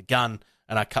connected to the gun,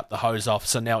 and I cut the hose off,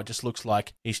 so now it just looks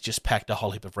like he's just packed a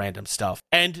whole heap of random stuff.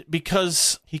 And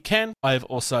because he can, I've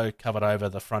also covered over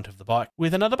the front of the bike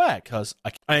with another bag,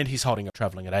 and he's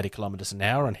travelling at 80 kilometres an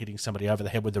hour and hitting somebody over the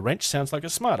head with a wrench sounds like a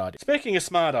smart idea. Speaking of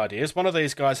smart ideas, one of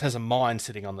these guys has a mine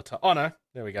sitting on the top. Oh no,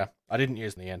 there we go. I didn't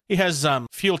use in the end. He has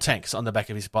fuel tanks on the back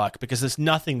of his bike because there's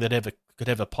nothing that could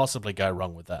ever possibly go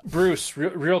wrong with that. Bruce,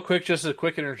 real quick, just a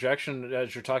quick interjection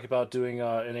as you're talking about doing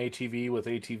an ATV with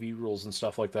ATV rules and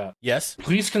stuff like that. Yes.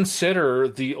 Please consider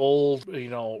the old,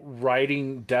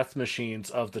 riding death machines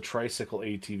of the tricycle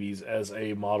ATVs as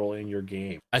a model in your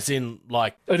game. As in,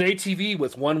 like... An ATV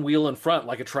with one wheel in front,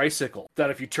 like a tricycle, that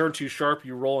if you turn too sharp,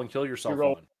 you roll and kill yourself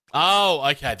on. Oh,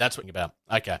 okay, that's what you're about.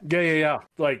 Okay. Yeah.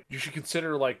 Like, you should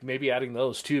consider, like, maybe adding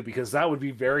those, too, because that would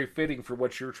be very fitting for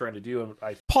what you're trying to do.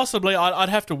 Possibly. I'd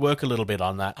have to work a little bit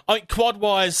on that.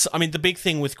 Quad-wise, the big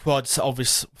thing with quads,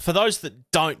 obviously, for those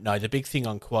that don't know, the big thing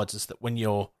on quads is that when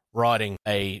you're riding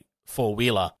a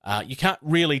four-wheeler, you can't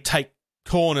really take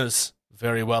corners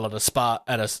very well at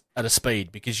a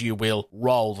speed because you will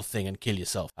roll the thing and kill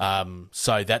yourself.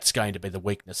 So that's going to be the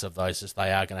weakness of those, is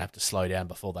they are going to have to slow down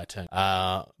before they turn.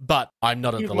 But I'm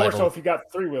not at the level. More so if you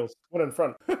got three wheels, one in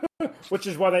front, which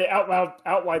is why they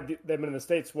outlawed them in the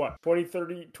States. What, 20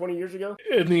 years ago?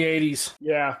 In the 80s.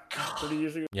 Yeah, 30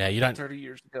 years ago. Yeah, you don't. 30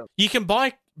 years ago. You can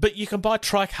buy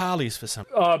trike Harleys for some.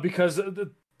 Because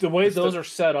the way those are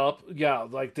set up, yeah,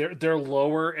 like they're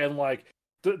lower and like.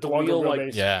 The wheel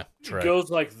like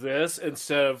goes like this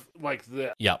instead of like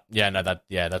this. So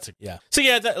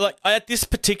at this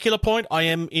particular point, I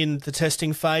am in the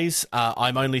testing phase.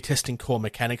 I'm only testing core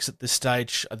mechanics at this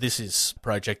stage. This is a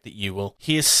project that you will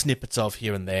hear snippets of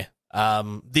here and there.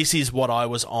 This is what I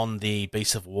was on the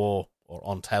Beasts of War or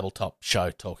on Tabletop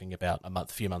show talking about a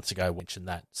few months ago. Mentioned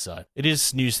that, so it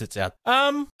is news that's out.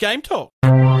 Game talk.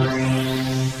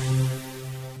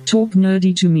 Talk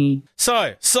nerdy to me.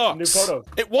 So, Socks,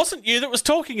 it wasn't you that was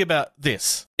talking about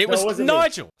this. It was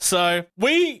Nigel. Me. So,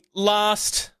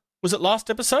 was it last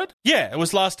episode? Yeah, it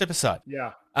was last episode.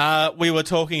 Yeah. We were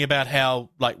talking about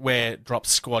how, like, where Drop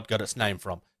Squad got its name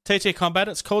from. TT Combat,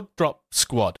 it's called Drop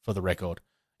Squad, for the record.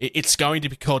 It's going to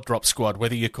be called Drop Squad,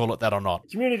 whether you call it that or not. The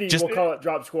community will call it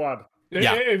Drop Squad.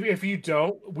 Yeah. If you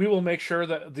don't, we will make sure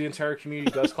that the entire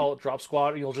community does call it Drop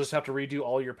Squad, and you'll just have to redo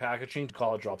all your packaging to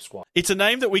call it Drop Squad. It's a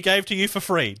name that we gave to you for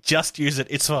free. Just use it.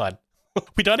 It's fine.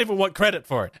 We don't even want credit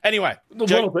for it. Anyway. A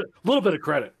little bit of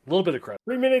credit.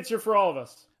 3 minutes here for all of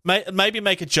us. Maybe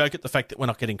make a joke at the fact that we're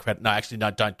not getting credit. No, actually,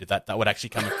 no, don't do that. That would actually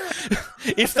come in.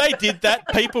 If they did that,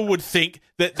 people would think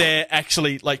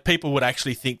that people would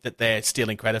actually think that they're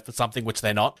stealing credit for something, which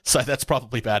they're not. So that's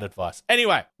probably bad advice.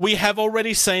 Anyway, we have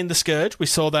already seen The Scourge. We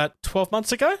saw that 12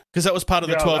 months ago because that was part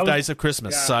of the 12 days of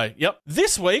Christmas. Yeah. So, yep.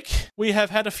 This week, we have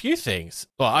had a few things.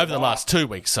 Well, over the last 2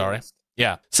 weeks, sorry.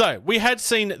 Yeah. So, we had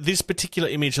seen this particular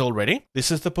image already.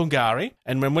 This is the Pungari.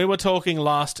 And when we were talking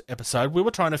last episode, we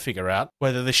were trying to figure out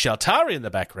whether the Shaltari in the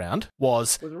background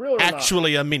was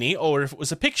actually a mini or if it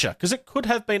was a picture, because it could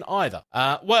have been either.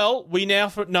 Well, we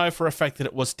now know for a fact that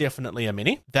it was definitely a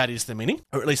mini. That is the mini,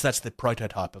 or at least that's the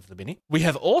prototype of the mini. We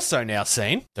have also now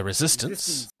seen the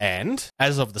Resistance, and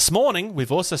as of this morning,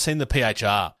 we've also seen the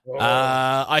PHR.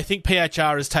 I think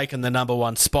PHR has taken the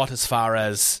 #1 spot as far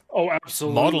as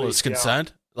model is concerned.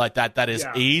 Like that is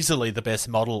easily the best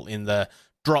model in the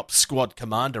Drop Squad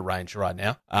Commander range right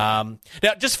now.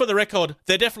 Now, just for the record,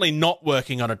 they're definitely not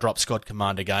working on a Drop Squad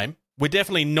Commander game. We're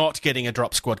definitely not getting a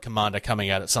Drop Squad Commander coming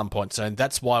out at some point soon.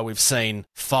 That's why we've seen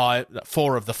 4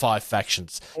 of the 5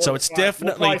 factions. So it's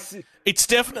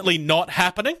definitely not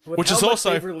happening. Which is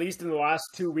also they've released in the last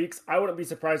 2 weeks. I wouldn't be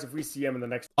surprised if we see them in the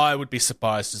next. I would be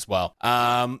surprised as well.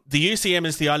 The UCM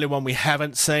is the only one we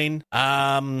haven't seen.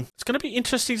 It's going to be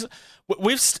interesting.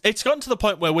 It's gotten to the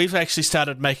point where we've actually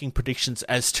started making predictions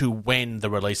as to when the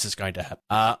release is going to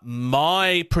happen.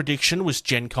 My prediction was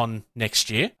Gen Con next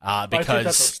year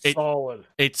because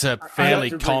it's a fairly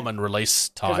common release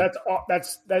time.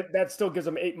 That still gives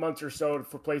them 8 months or so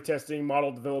for playtesting,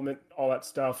 model development, all that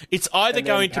stuff. It's either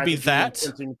going to be that.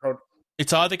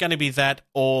 It's either going to be that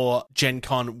or Gen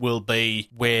Con will be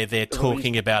where they're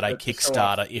talking about a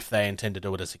Kickstarter if they intend to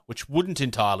do it, which wouldn't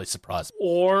entirely surprise me.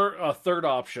 Or a third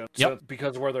option,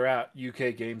 because of where they're at,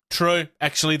 UK Games. True.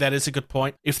 Actually, that is a good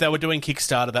point. If they were doing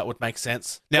Kickstarter, that would make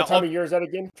sense. Now, what time of year is that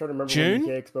again? I'm trying to remember June?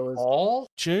 when UK Expo is. All?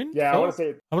 June? Yeah, I want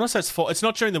to say it's fall. It's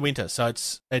not during the winter, so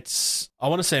it's I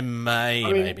want to say May,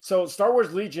 maybe. So Star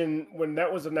Wars Legion, when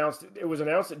that was announced, it was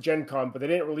announced at Gen Con, but they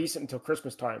didn't release it until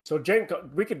Christmas time. So Gen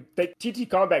Con, TT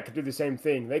Combat could do the same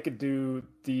thing. They could do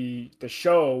the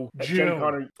show at Gen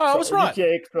Con. I was right. UK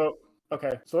Expo.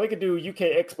 Okay, so they could do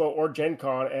UK Expo or Gen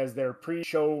Con as their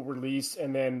pre-show release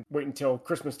and then wait until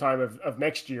Christmas time of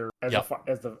next year as,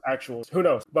 as the actuals. Who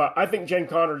knows? But I think Gen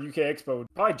Con or UK Expo,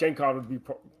 probably Gen Con would be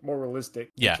more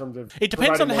realistic in terms of it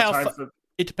depends on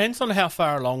it depends on how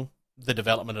far along the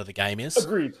development of the game is.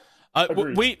 Agreed.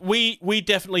 We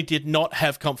definitely did not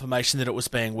have confirmation that it was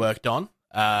being worked on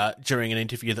during an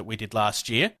interview that we did last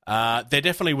year. There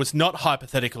definitely was not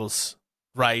hypotheticals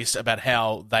raised about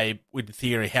how they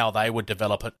would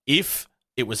develop it if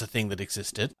it was a thing that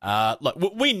existed.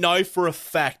 We know for a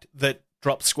fact that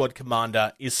Drop Squad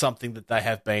Commander is something that they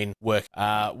have been working.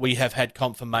 We have had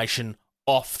confirmation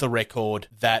off the record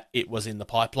that it was in the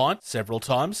pipeline several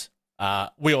times.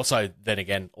 We also, then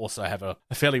again, have a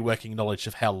fairly working knowledge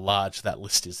of how large that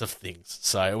list is of things.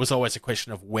 So it was always a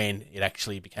question of when it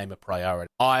actually became a priority.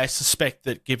 I suspect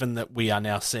that given that we are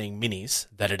now seeing minis,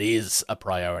 that it is a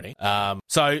priority.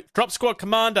 So Drop Squad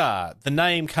Commander, the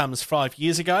name comes 5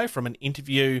 years ago from an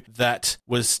interview that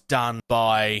was done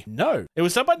by... No, it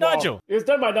was done by Nigel. It was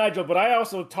done by Nigel, but I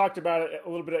also talked about it a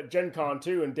little bit at Gen Con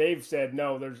too, and Dave said,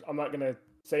 no, I'm not going to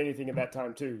say anything at that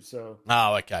time too, so...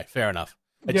 Oh, okay, fair enough.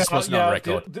 It just wasn't on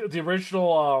record. The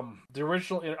original.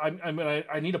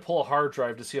 I need to pull a hard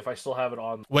drive to see if I still have it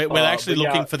on. We're actually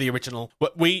looking for the original.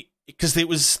 Because it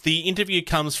was the interview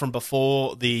comes from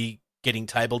before the Getting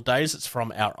Tabled days. It's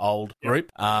from our old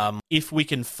group. If we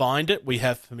can find it, we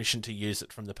have permission to use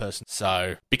it from the person.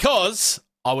 So because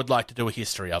I would like to do a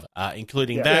history of it,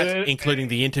 including including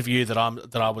the interview that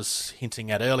I was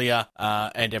hinting at earlier,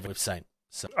 and everything we've seen.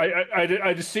 So.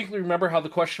 I distinctly remember how the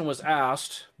question was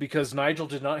asked because Nigel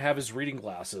did not have his reading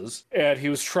glasses and he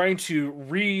was trying to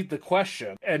read the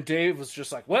question and Dave was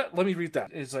just like, what? Let me read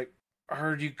that. He's like,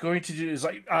 are you going to do? He's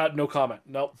like, no comment.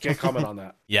 Nope, can't comment on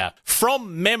that. Yeah.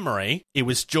 From memory, it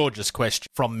was George's question.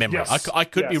 From memory. Yes. I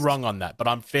could be wrong on that, but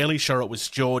I'm fairly sure it was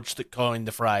George that coined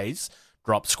the phrase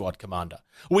Drop Squad Commander,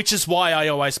 which is why I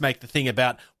always make the thing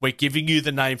about we're giving you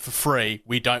the name for free.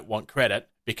 We don't want credit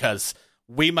because...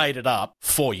 we made it up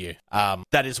for you.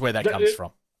 That is where that comes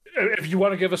from. If you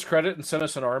want to give us credit and send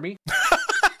us an army,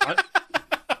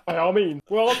 by all means,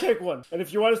 I'll take one. And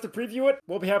if you want us to preview it,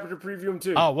 we'll be happy to preview them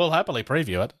too. Oh, we'll happily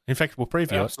preview it. In fact, we'll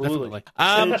preview it. Definitely.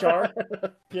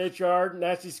 PHR,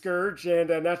 Nasty Scourge,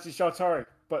 and Nasty Shaltari.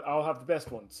 But I'll have the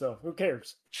best one, so who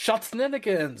cares?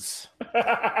 Shotsnenigans.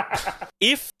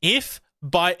 If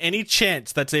by any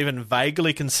chance that's even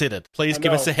vaguely considered, please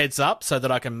give us a heads up so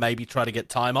that I can maybe try to get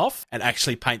time off and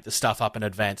actually paint the stuff up in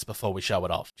advance before we show it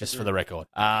off, just for the record.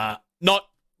 Not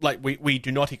like we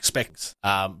do not expect,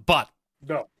 but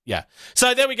no. Yeah.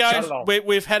 So there we go.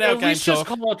 We've had our game talk. Just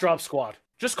call it Drop Squad.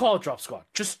 Just call it Drop Squad.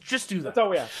 Just do that. That's all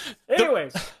we have.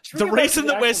 Anyways, the reason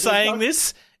that we're saying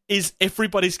this is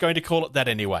everybody's going to call it that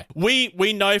anyway.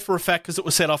 We know for a fact, because it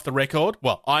was set off the record,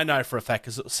 well, I know for a fact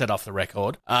because it was set off the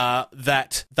record,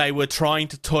 that they were trying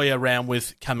to toy around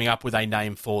with coming up with a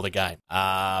name for the game.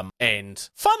 And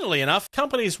funnily enough,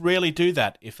 companies rarely do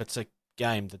that if it's a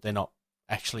game that they're not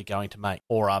actually going to make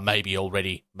or are maybe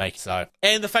already making. So,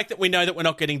 and the fact that we know that we're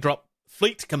not getting Drop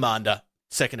Fleet Commander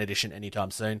 2nd edition anytime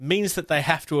soon means that they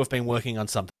have to have been working on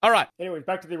something. All right. Anyway,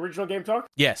 back to the original game talk?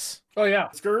 Yes. Oh,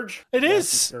 yeah. Scourge? It is.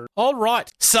 Scourge. All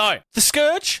right. So, the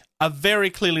Scourge are very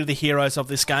clearly the heroes of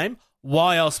this game.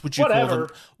 Why else would you call them?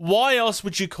 Why else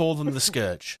would you call them the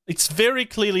Scourge? It's very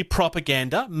clearly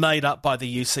propaganda made up by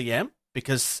the UCM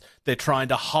because they're trying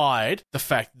to hide the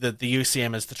fact that the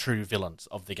UCM is the true villains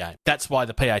of the game. That's why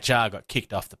the PHR got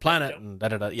kicked off the planet and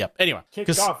da-da-da. Yep. Anyway.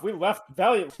 Kicked off. We left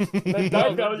valiantly. They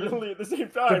died valiantly at the same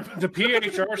time. The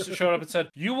PHR showed up and said,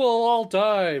 you will all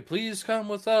die. Please come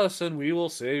with us and we will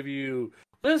save you.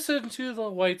 Listen to the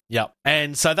white... Yep.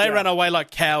 And so they ran away like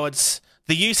cowards.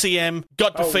 The UCM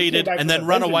got defeated and then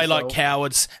run away like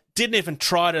cowards. Didn't even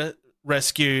try to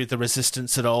rescue the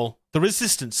Resistance at all. The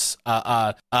Resistance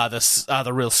are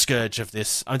the real scourge of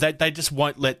this. I mean, they just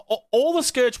won't let... All the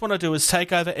Scourge want to do is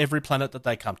take over every planet that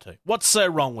they come to. What's so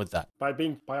wrong with that?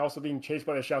 By also being chased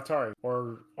by the Shaltari.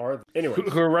 Anyway.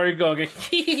 Who are ready to go and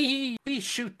we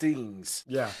shoot things.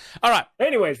 Yeah. All right.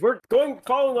 Anyways, we're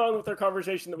following on with our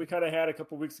conversation that we kind of had a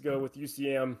couple weeks ago with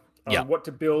UCM on what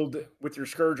to build with your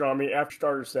Scourge army after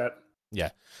starter set.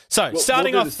 Yeah. So,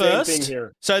 starting off first,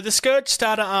 so the Scourge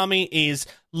starter army is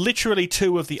literally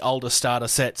 2 of the older starter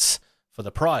sets for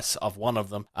the price of one of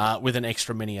them, with an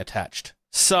extra mini attached.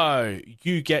 So,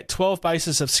 you get 12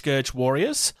 bases of Scourge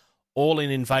Warriors, all in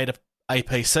Invader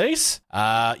APCs.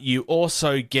 You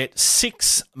also get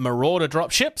 6 Marauder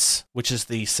dropships, which is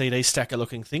the CD stacker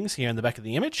looking things here in the back of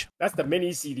the image. That's the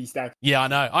mini CD stacker. Yeah, I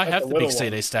know. I have the big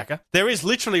CD stacker. There is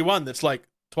literally one that's like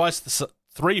twice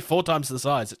 3-4 times the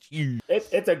size. It's huge.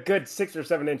 It's a good 6 or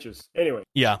 7 inches. Anyway.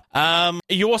 Yeah.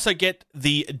 You also get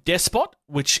the Despot,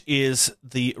 which is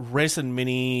the resin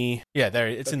mini. Yeah, there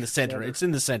it's in the center. It's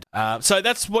in the center. So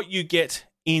that's what you get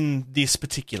in this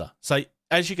particular. So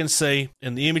as you can see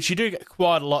in the image, you do get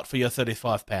quite a lot for your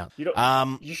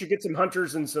 £35. You should get some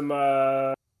hunters and some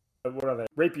what are they?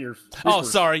 Rapiers. Oh,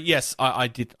 sorry. Yes, I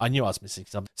did. I knew I was missing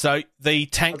something. So the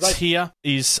tanks here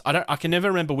is I can never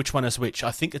remember which one is which.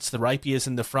 I think it's the rapiers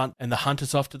in the front and the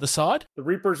hunters off to the side. The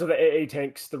Reapers are the AA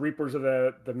tanks. The Reapers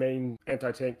are the main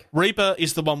anti-tank. Reaper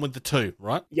is the one with the 2,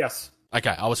 right? Yes.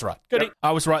 Okay, I was right. Good. Yep.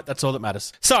 I was right. That's all that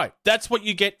matters. So, that's what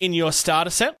you get in your starter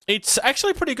set. It's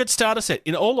actually a pretty good starter set.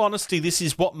 In all honesty, this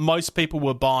is what most people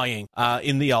were buying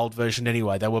in the old version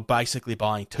anyway. They were basically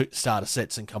buying 2 starter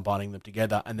sets and combining them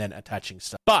together and then attaching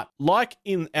stuff. But, like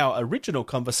in our original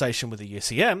conversation with the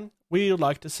UCM, we would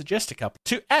like to suggest a couple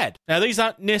to add. Now, these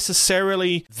aren't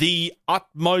necessarily the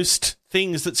utmost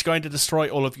things that's going to destroy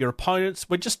all of your opponents.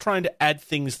 We're just trying to add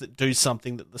things that do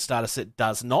something that the starter set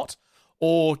does not,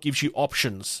 or gives you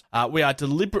options. We are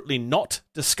deliberately not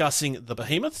discussing the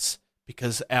behemoths,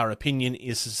 because our opinion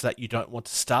is that you don't want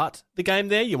to start the game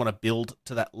there. You want to build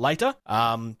to that later,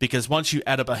 because once you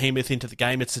add a behemoth into the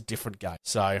game, it's a different game.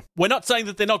 So we're not saying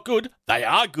that they're not good. They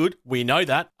are good. We know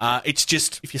that. It's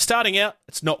just, if you're starting out,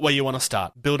 it's not where you want to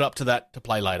start. Build up to that to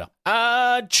play later.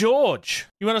 George,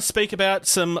 you want to speak about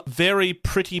some very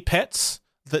pretty pets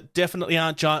that definitely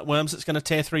aren't giant worms that's going to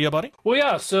tear through your body? Well,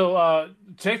 yeah, so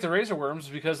take the razor worms,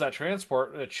 because that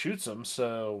transport, it shoots them,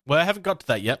 so... Well, I haven't got to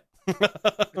that yet.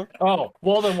 Oh,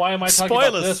 well then why am I talking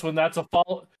about this when that's a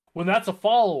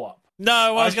follow-up?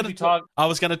 No, I was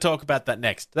going to talk about that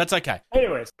next. That's okay.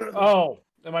 Anyways. Oh,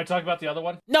 am I talking about the other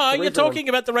one? No, you're talking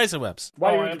about the razor worms.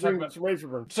 Why are you talking about the razor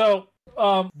worms? So,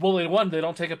 well, they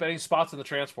don't take up any spots in the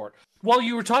transport. Well,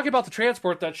 you were talking about the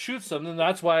transport that shoots them, and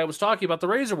that's why I was talking about the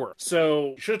razor worm. So,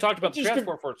 you should have talked about the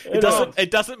transport first.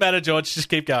 It doesn't matter, George. Just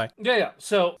keep going. Yeah.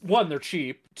 So, 1, they're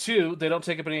cheap. 2, they don't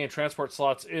take up any transport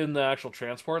slots in the actual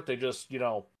transport. They just,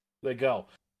 they go.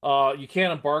 You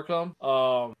can't embark them,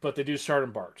 but they do start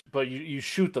embarked. But you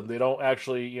shoot them. They don't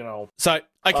actually, So,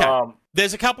 okay.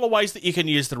 There's a couple of ways that you can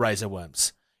use the razor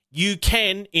worms. You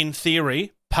can, in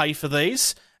theory, pay for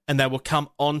these, and they will come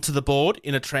onto the board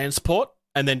in a transport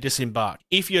and then disembark.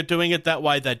 If you're doing it that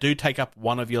way, they do take up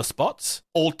one of your spots.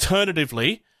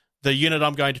 Alternatively, the unit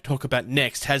I'm going to talk about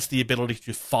next has the ability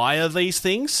to fire these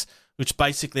things, which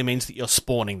basically means that you're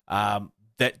spawning.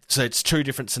 So it's 2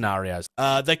 different scenarios.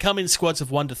 They come in squads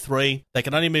of 1 to 3. They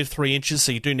can only move 3 inches,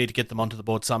 so you do need to get them onto the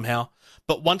board somehow.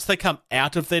 But once they come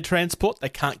out of their transport, they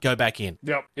can't go back in.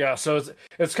 Yep. Yeah. So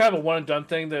it's kind of a one and done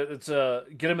thing. That it's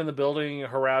get them in the building,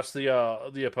 harass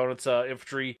the opponent's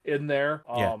infantry in there.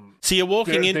 Yeah. So you're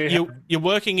walking you're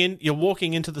walking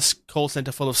into the call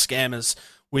center full of scammers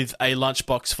with a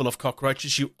lunchbox full of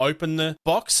cockroaches. You open the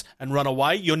box and run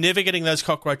away. You're never getting those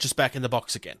cockroaches back in the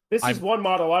box again. This is one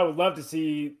model I would love to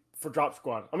see for Drop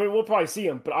Squad. I mean, we'll probably see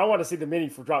them, but I want to see the mini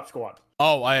for Drop Squad.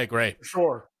 Oh, I agree. For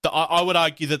sure. I would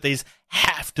argue that these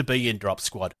have to be in Drop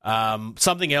Squad.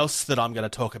 Something else that I'm going to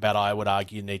talk about, I would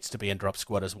argue, needs to be in Drop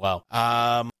Squad as well.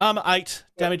 Armor 8,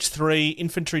 damage 3,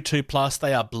 infantry 2+.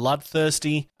 They are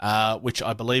bloodthirsty, which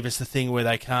I believe is the thing where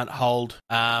they can't hold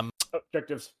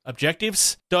objectives.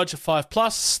 Dodge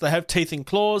 5+. They have teeth and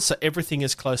claws, so everything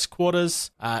is close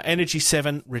quarters. Energy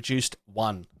 7, reduced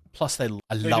 1. Plus, I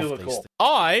love these things.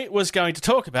 I was going to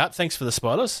talk about, thanks for the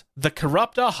spoilers, the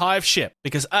Corruptor Hive Ship.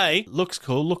 Because A, looks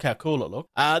cool. Look how cool it looks.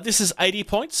 This is 80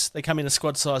 points. They come in a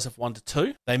squad size of 1 to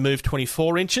 2. They move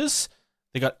 24 inches.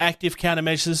 They got active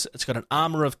countermeasures. It's got an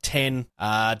armor of 10.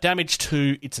 Damage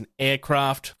 2. It's an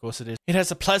aircraft. Of course it is. It has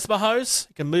a plasma hose.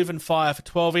 It can move and fire for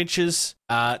 12 inches.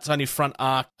 It's only front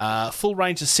arc. Full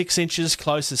range is 6 inches.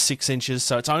 Close is 6 inches.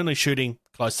 So it's only shooting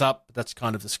close up, but that's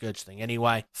kind of the Scourge thing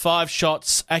anyway. 5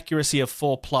 shots, accuracy of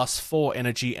 4+, 4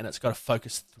 energy, and it's got a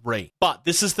focus 3. But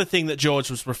this is the thing that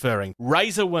George was referring.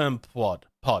 Razor Worm pod.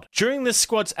 During this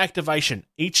squad's activation,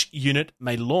 each unit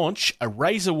may launch a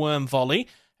Razor Worm volley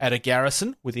at a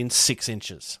garrison within 6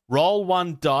 inches. Roll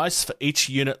 1 dice for each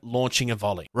unit launching a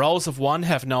volley. Rolls of 1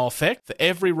 have no effect. For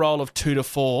every roll of 2 to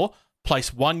 4,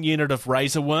 place 1 unit of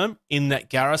Razor Worm in that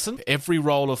garrison. For every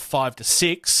roll of 5 to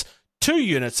 6, 2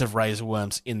 units of Razor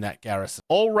Worms in that garrison.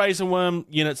 All Razor Worm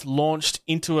units launched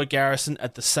into a garrison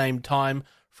at the same time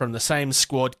from the same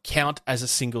squad count as a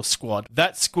single squad.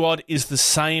 That squad is the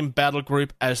same battle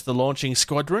group as the launching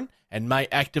squadron and may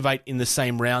activate in the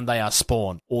same round they are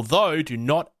spawned, although do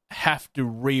not have to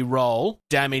re-roll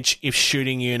damage if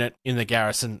shooting unit in the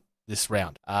garrison this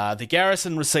round. The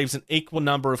garrison receives an equal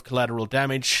number of collateral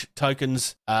damage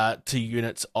tokens to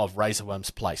units of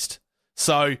razorworms placed.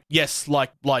 So, yes,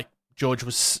 like George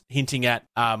was hinting at,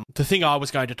 the thing I was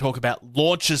going to talk about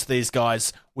launches these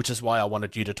guys, which is why I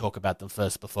wanted you to talk about them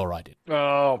first before I did.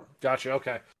 Oh, gotcha.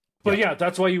 Okay. But yeah,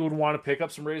 that's why you would want to pick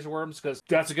up some razorworms, because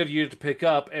that's a good unit to pick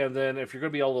up. And then if you're going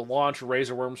to be able to launch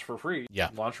razorworms for free,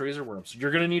 launch razorworms.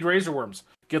 You're going to need razorworms.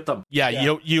 Get them.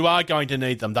 Yeah, you are going to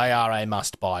need them. They are a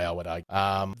must buy, I would argue.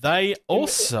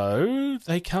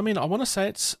 They come in. I want to say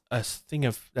it's a thing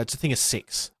of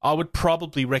 6. I would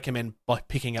probably recommend by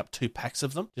picking up 2 packs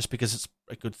of them, just because it's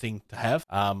a good thing to have.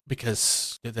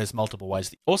 Because there's multiple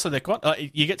ways. Also, they're quite.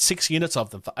 You get 6 units of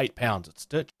them for £8. It's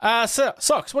dirt. So,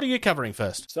 Socks, what are you covering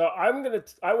first? So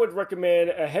I would recommend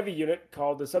a heavy unit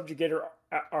called the Subjugator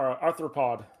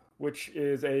Arthropod, which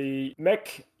is a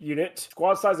mech unit,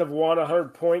 squad size of 1,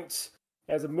 100 points,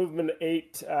 has a movement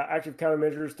 8, active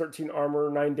countermeasures, 13 armor,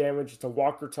 9 damage. It's a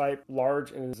walker type,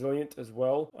 large and resilient as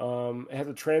well. It has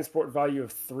a transport value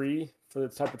of 3 for the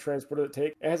type of transporter that it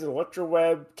takes. It has an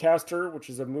electroweb caster, which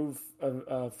is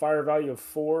a fire value of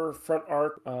 4, front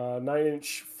arc,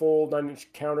 9-inch full,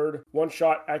 9-inch countered, 1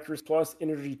 shot, accuracy plus,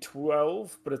 energy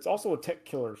 12, but it's also a tech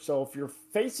killer. So if you're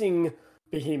facing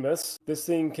behemoths, this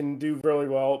thing can do really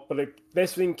well, but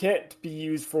this thing can't be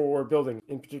used for building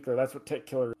in particular. That's what tech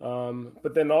killer.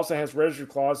 But then also has residue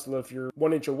claws, so if you're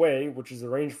 1 inch away, which is the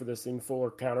range for this thing, full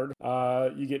or countered,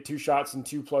 you get 2 shots and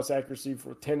 2 plus accuracy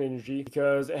for 10 energy,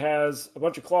 because it has a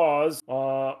bunch of claws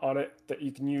on it that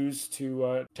you can use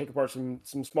to take apart some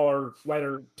smaller,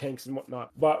 lighter tanks and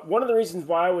whatnot. But one of the reasons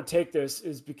why I would take this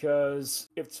is because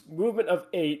its movement of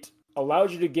 8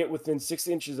 allows you to get within 6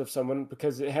 inches of someone,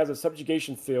 because it has a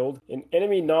subjugation field, and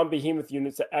enemy non-behemoth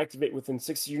units that activate within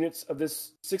 6 inches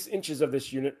of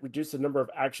this unit reduce the number of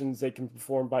actions they can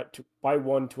perform by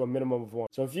 1 to a minimum of 1.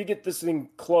 So if you get this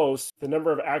thing close, the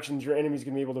number of actions your enemy is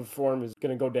going to be able to perform is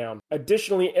going to go down.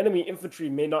 Additionally, enemy infantry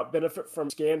may not benefit from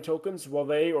scan tokens while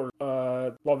they are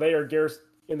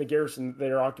in the garrison they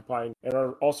are occupying, and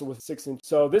are also with 6 inches.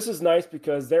 So this is nice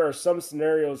because there are some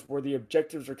scenarios where the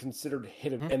objectives are considered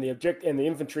hidden, and the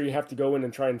infantry have to go in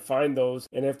and try and find those.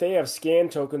 And if they have scan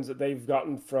tokens that they've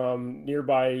gotten from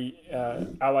nearby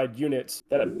allied units,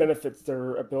 that benefits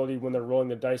their ability when they're rolling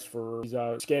the dice for these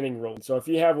scanning rolls. So if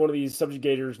you have one of these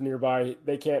subjugators nearby,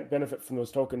 they can't benefit from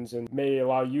those tokens, and may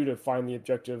allow you to find the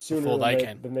objective sooner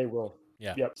than they will.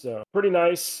 Yeah. Yep. So pretty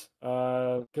nice.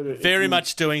 Very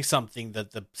much doing something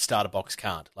that the starter box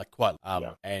can't, like quite.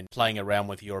 And playing around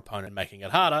with your opponent and making it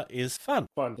harder is fun.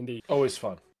 Fun indeed. Always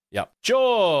fun. Yep.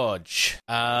 George,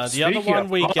 the other one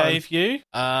we gave you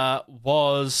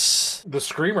was the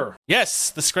Screamer.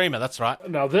 Yes, the Screamer. That's right.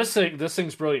 Now this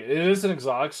thing's brilliant. It is an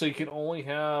exotic, so you can only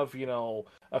have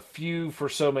a few for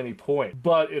so many points,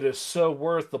 but it is so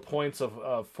worth the points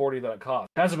of 40 that it costs.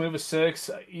 It has a move of 6,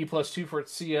 E+2 for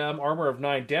its CM, armor of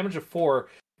 9, damage of 4,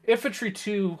 infantry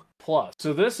 2+.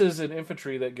 So this is an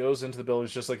infantry that goes into the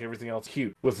buildings just like everything else,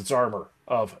 cute, with its armor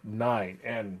of 9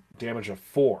 and damage of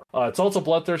 4. It's also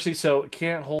bloodthirsty, so it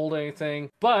can't hold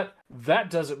anything, but that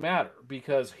doesn't matter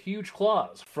because huge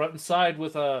claws, front and side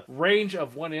with a range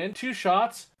of 1 in, 2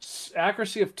 shots,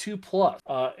 accuracy of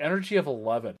 2+, energy of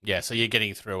 11. Yeah, so you're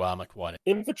getting through armor quite.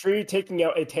 Infantry taking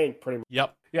out a tank, pretty much.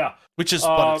 Yep. Yeah. Which is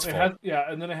what it's for.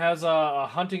 And then it has a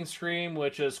hunting scream,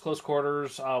 which is close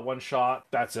quarters, 1 shot.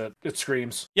 That's it. It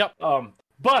screams. Yep.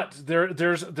 But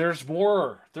there's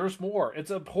more. There's more.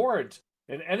 It's abhorrent.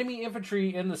 An enemy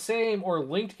infantry in the same or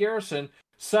linked garrison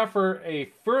suffer a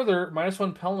further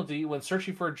 -1 penalty when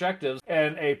searching for objectives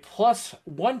and a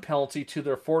 +1 penalty to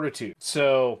their fortitude.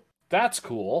 So that's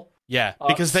cool. Yeah,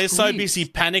 because they're so busy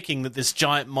panicking that this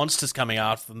giant monster's coming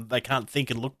after them, they can't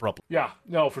think and look properly. Yeah,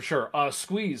 no, for sure.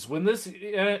 Squeeze. When this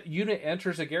unit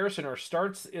enters a garrison or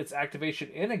starts its activation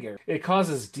in a garrison, it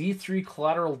causes D3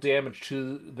 collateral damage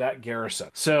to that garrison.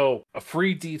 So, a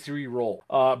free D3 roll.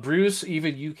 Bruce,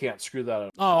 even you can't screw that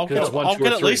up. Oh, I'll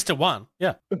get at least a 1.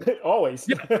 Yeah. Always.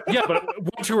 Yeah, but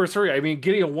 1, 2, or 3. I mean,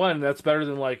 getting a 1, that's better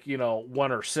than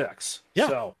 1 or 6. Yeah.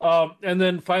 So, and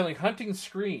then finally, Hunting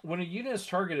Scream. When a unit is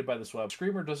targeted by this web,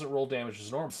 Screamer doesn't roll damage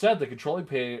as normal. Instead, the controlling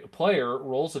player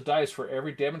rolls a dice for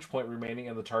every damage point remaining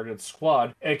in the targeted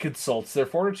squad and consults their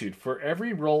fortitude. For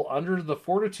every roll under the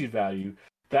fortitude value,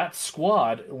 that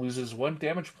squad loses 1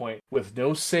 damage point with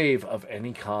no save of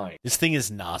any kind. This thing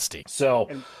is nasty. So,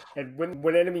 and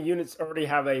when enemy units already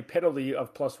have a penalty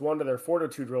of +1 to their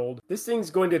fortitude rolled, this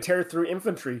thing's going to tear through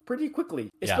infantry pretty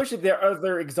quickly, especially their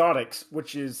other exotics,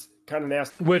 which is kind of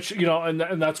nasty. Which,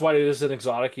 and that's why it is an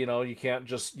exotic, you can't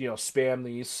just, spam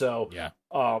these. So, yeah.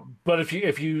 But if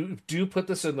you do put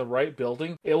this in the right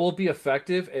building, it will be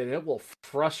effective and it will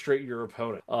frustrate your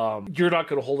opponent. You're not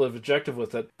going to hold an objective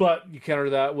with it, but you counter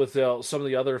that with some of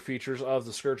the other features of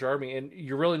the Scourge army, and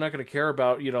you're really not going to care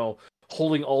about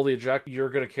holding all the objectives. You're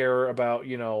going to care about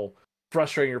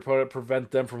frustrating your opponent,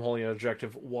 prevent them from holding an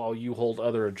objective while you hold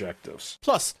other objectives.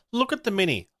 Plus, look at the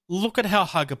mini. Look at how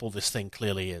huggable this thing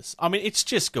clearly is. I mean, it's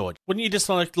just good. Wouldn't you just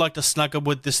like to snuggle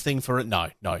with this thing for it? No,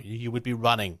 you would be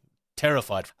running.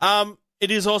 Terrified.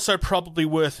 It is also probably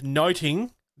worth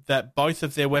noting that both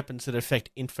of their weapons that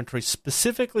affect infantry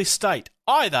specifically state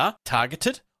either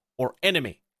targeted or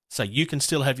enemy. So you can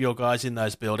still have your guys in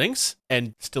those buildings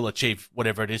and still achieve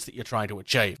whatever it is that you're trying to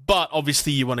achieve. But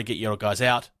obviously you want to get your guys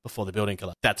out before the building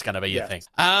collapses. That's going to be your thing.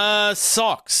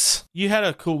 Socks. You had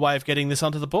a cool way of getting this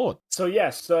onto the board. So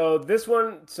this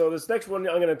next one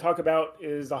I'm going to talk about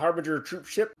is the Harbinger troop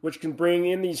ship, which can bring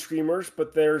in these screamers,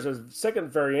 but there's a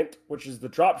second variant, which is the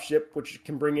drop ship, which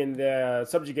can bring in the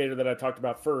subjugator that I talked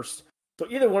about first. So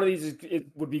either one of these it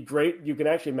would be great. You can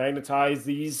actually magnetize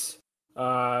these.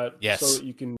 Yes. So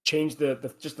you can change the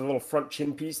just the little front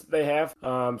chin piece that they have.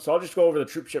 So I'll just go over the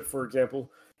troop ship, for example.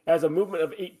 It has a movement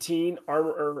of 18, armor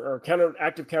or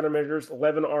active countermeasures,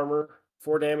 11 armor,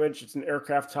 4 damage. It's an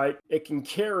aircraft type. It can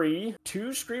carry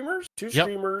 2 screamers,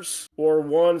 or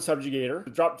 1 subjugator.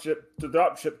 The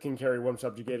drop ship can carry 1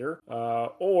 subjugator,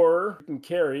 or it can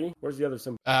carry. Where's the other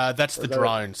symbol? That's the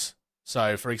drones.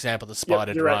 So, for example, the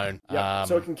spider drone. Right. Yep.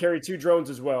 So it can carry 2 drones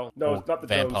as well. No, it's not the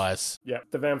vampires. Drones. Yeah,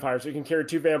 the vampires. So it can carry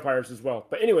 2 vampires as well.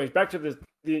 But anyways, back to the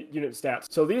unit stats.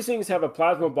 So these things have a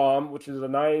plasma bomb, which is a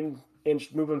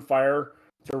 9-inch movement fire.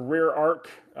 It's a rear arc,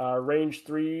 range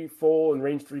 3 full and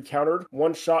range 3 countered.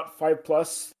 1 shot,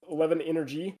 5+, 11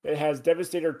 energy. It has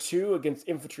Devastator 2 against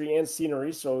infantry and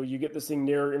scenery, so you get this thing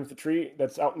near infantry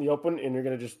that's out in the open, and you're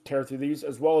going to just tear through these,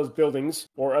 as well as buildings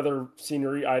or other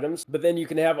scenery items. But then you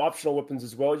can have optional weapons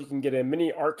as well. You can get a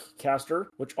mini arc caster,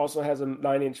 which also has a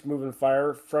 9-inch move and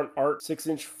fire, front arc,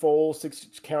 6-inch full,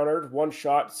 6-inch countered, 1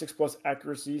 shot, 6+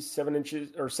 accuracy, 7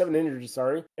 energy,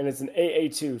 and it's an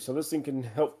AA2, so this thing can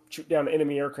help shoot down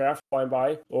enemy aircraft flying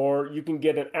by. Or you can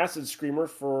get an acid screamer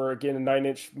for, again, a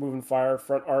 9-inch move and fire,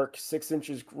 front arc, 6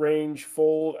 inches range,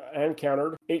 full and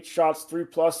countered, 8 shots,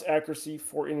 3+ accuracy,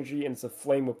 4 energy, and it's a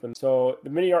flame weapon. So the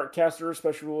mini arc caster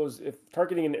special rule is if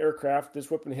targeting an aircraft, this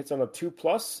weapon hits on a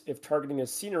 2+. If targeting a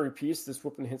scenery piece, this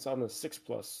weapon hits on a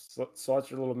 6+. So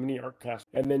that's your little mini arc caster.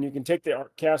 And then you can take the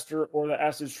arc caster or the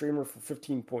acid streamer for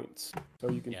 15 points. So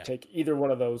you can take either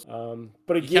one of those.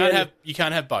 But again, you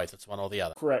can't have both. It's one or the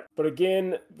other. Correct. But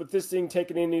again, with this thing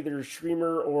taking in either a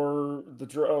streamer or the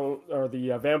drone or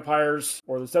the vampires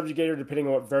or the subjugator, depending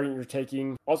on what variant you're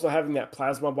taking, also having that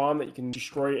plasma bomb that you can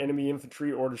destroy enemy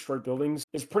infantry or destroy buildings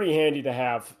is pretty handy to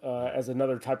have as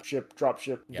another type ship, drop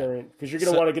ship variant, because you're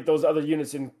going to want to get those other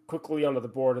units in quickly onto the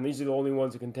board, and these are the only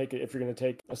ones that can take it if you're going to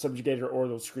take a subjugator or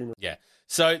those screamers. Yeah.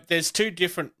 So there's 2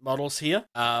 different models here.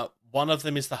 One of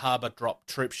them is the Harbor drop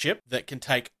troop ship that can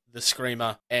take the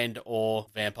Screamer and or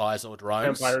vampires or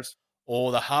drones.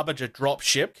 Or the Harbinger drop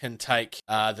ship can take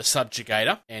the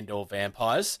Subjugator and or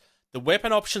vampires. The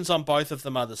weapon options on both of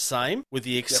them are the same, with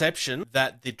the exception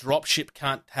that the dropship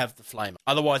can't have the flamer.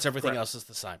 Otherwise, everything else is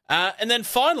the same. And then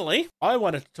finally, I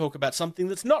wanted to talk about something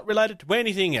that's not related to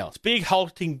anything else. Big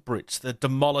Halting Brutes, the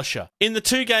Demolisher. In the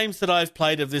 2 games that I've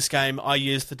played of this game, I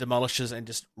used the Demolishers and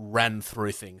just ran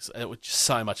through things. It was just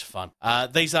so much fun.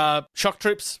 These are shock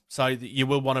troops, so you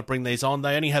will want to bring these on.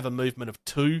 They only have a movement of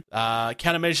 2.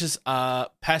 Countermeasures are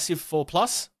passive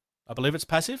 4+. I believe it's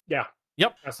passive. Yeah.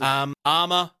 Yep.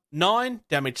 Armor 9,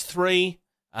 damage 3.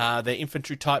 They're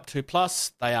infantry type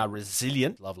 2+. They are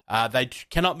resilient. Lovely. They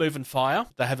cannot move and fire.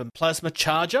 They have a plasma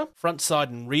charger, front, side,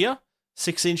 and rear.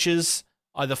 6 inches,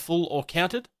 either full or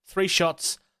counted. 3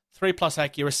 shots, 3+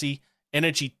 accuracy.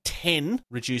 Energy 10,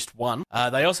 reduced 1.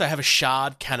 They also have a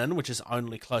shard cannon, which is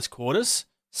only close quarters.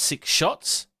 6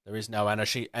 shots. There is no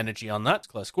energy on that. It's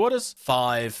close quarters.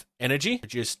 5 energy,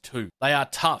 reduced 2. They are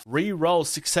tough. Re-roll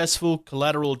successful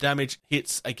collateral damage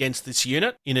hits against this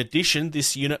unit. In addition,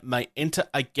 this unit may enter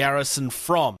a garrison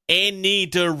from any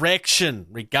direction,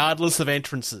 regardless of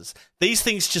entrances. These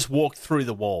things just walk through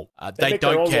the wall. They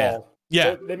don't care. Wall.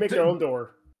 Yeah, they make their own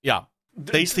door. Yeah.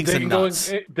 These things are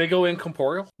nuts. They go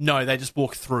incorporeal? No, they just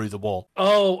walk through the wall.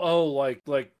 Oh, like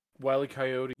Wile E.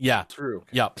 Coyote. Yeah. True.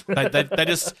 Yeah. They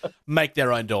just make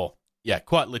their own door. Yeah,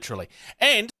 quite literally.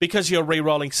 And because you're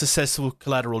re-rolling successful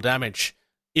collateral damage,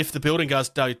 if the building does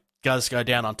go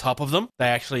down on top of them, they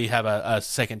actually have a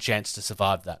second chance to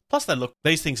survive that. Plus,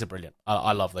 these things are brilliant.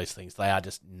 I love these things. They are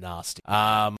just nasty.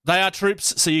 They are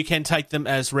troops, so you can take them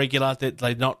as regular.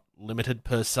 They're not limited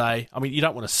per se. I mean, you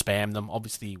don't want to spam them.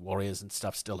 Obviously, warriors and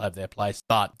stuff still have their place.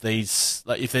 But these,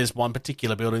 like, if there's one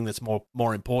particular building that's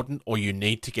more important, or you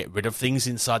need to get rid of things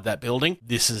inside that building,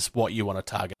 this is what you want to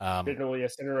target. Generally a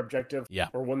center objective. Yeah.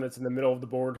 Or one that's in the middle of the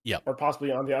board. Yeah. Or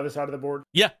possibly on the other side of the board.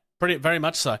 Yeah. Very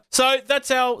much so. So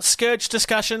that's our Scourge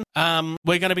discussion.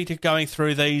 We're going to be going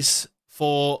through these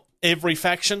for every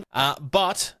faction,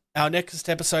 but our next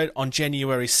episode on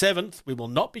January 7th, we will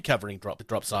not be covering the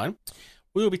Drop Zone.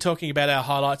 We will be talking about our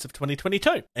highlights of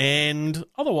 2022. And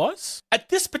otherwise, at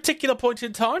this particular point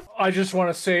in time, I just want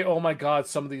to say, oh my god,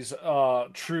 some of these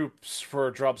troops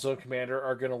for Drop Zone Commander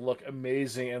are going to look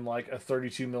amazing in like a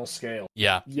 32mm scale.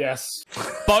 Yeah. Yes.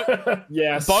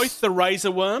 Yes. Both the Razor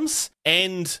Worms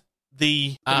and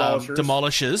the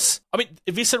Demolishers. I mean,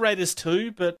 Eviscerators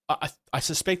too, but I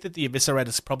suspect that the Eviscerator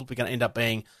is probably going to end up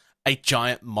being a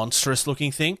giant,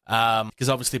 monstrous-looking thing. Because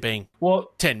obviously being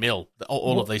 10mm,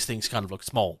 all of these things kind of look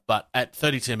small. But at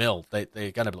 32mm,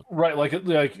 they're going to look... Right, like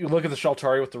you look at the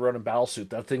Shaltari with the Ronin battlesuit.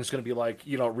 That thing's going to be like,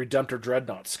 Redemptor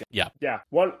Dreadnought scale. Yeah. Yeah.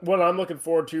 One I'm looking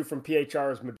forward to from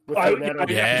PHR is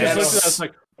It's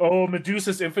like, oh,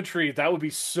 Medusa's infantry. That would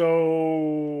be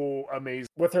so amazing.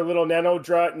 With her little nano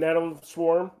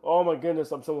swarm. Oh my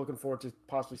goodness, I'm so looking forward to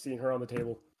possibly seeing her on the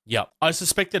table. Yeah, I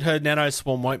suspect that her nano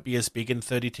swarm won't be as big in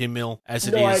 32mm as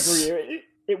it is. No, I agree.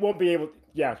 It won't be able.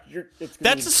 Yeah,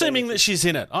 that's assuming that she's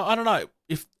in it. I don't know.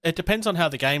 If it depends on how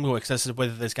the game works as to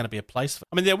whether there's going to be a place for.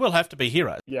 I mean, there will have to be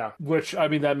heroes. Yeah, which I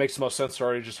mean that makes the most sense to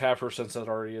already just have her since that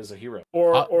already is a hero.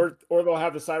 Or they'll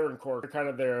have the Siren Core, kind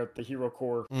of the hero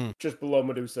core, just below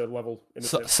Medusa level.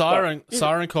 Siren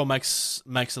Core makes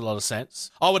a lot of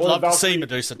sense. I would love to see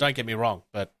Medusa. Don't get me wrong,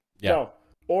 but yeah. No.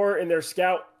 Or in their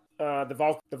scout.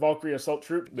 The Valkyrie assault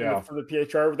troop for the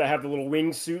PHR that have the little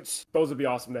wing suits. Those would be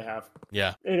awesome to have.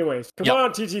 Yeah. Anyways, come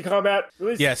on, TT Combat.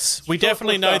 Yes, we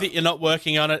definitely know that you're not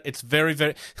working on it. It's very,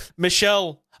 very...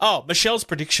 Michelle's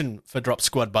prediction for Drop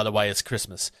Squad, by the way, is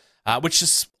Christmas. Which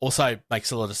just also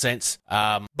makes a lot of sense.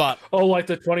 But like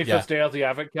the 25th day of the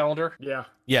Advent calendar? Yeah.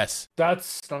 Yes.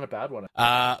 That's not a bad one.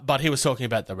 But he was talking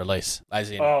about the release,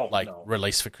 as in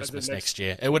release for Christmas next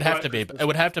year. It would have to be. It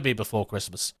would have to be before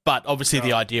Christmas. But obviously,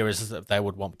 the idea is that they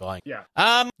would want buying. Yeah.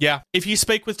 Yeah. If you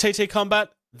speak with TT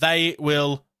Combat, they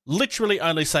will literally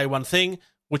only say one thing,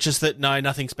 which is that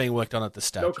nothing's being worked on at this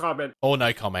stage. No comment. Or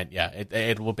no comment. Yeah,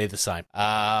 it will be the same.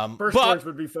 Firstborns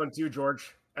would be fun too,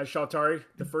 George. As Shaltari,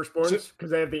 the Firstborns, because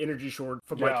they have the energy sword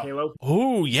from like Halo.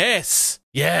 Oh yes.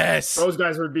 Those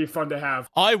guys would be fun to have.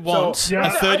 I want a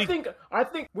 30. I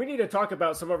think we need to talk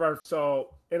about some of our. So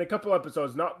in a couple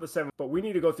episodes, not the 7, but we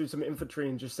need to go through some infantry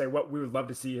and just say what we would love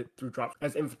to see it through drop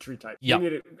as infantry type. Yeah. We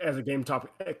need it as a game top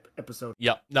episode.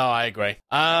 Yep. No, I agree.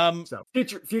 So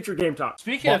future game top.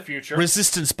 Speaking of future,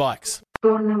 resistance bikes,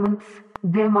 tournaments,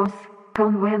 demos,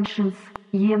 conventions,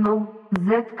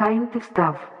 that kind of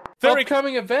stuff.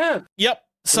 Upcoming event. Yep.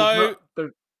 So,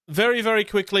 very, very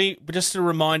quickly, just a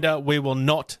reminder, we will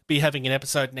not be having an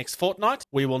episode next fortnight.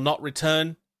 We will not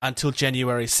return until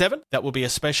January 7th. That will be a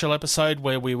special episode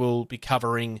where we will be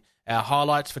covering our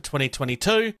highlights for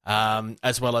 2022,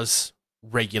 as well as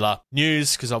regular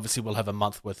news, because obviously we'll have a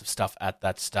month worth of stuff at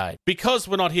that stage. Because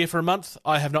we're not here for a month,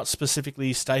 I have not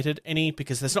specifically stated any,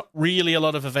 because there's not really a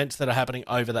lot of events that are happening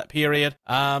over that period,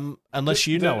 unless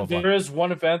you know of one. There is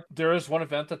one event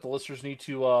that the listeners need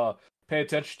to pay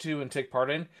attention to and take part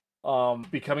in.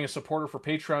 Becoming a supporter for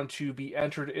Patreon to be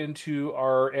entered into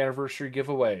our anniversary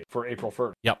giveaway for April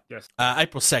 1st. Yep. Yes.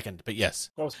 April 2nd, but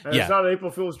yes. It's not an April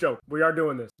Fool's joke. We are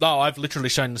doing this. No, I've literally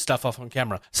shown the stuff off on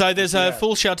camera. So there's a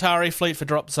full Shaltari fleet for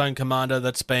Drop Zone Commander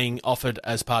that's being offered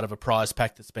as part of a prize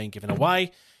pack that's being given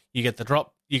away. You get the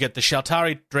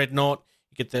Shaltari Dreadnought,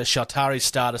 you get the Shaltari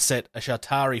starter set, a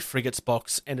Shaltari frigates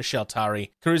box, and a Shaltari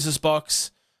cruisers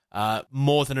box.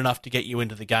 More than enough to get you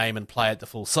into the game and play at the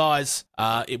full size.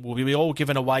 It will be all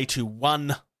given away to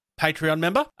one Patreon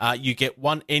member. You get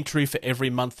one entry for every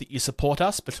month that you support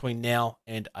us between now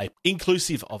and April,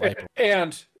 inclusive of April.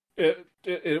 And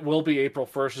it will be April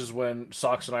 1st is when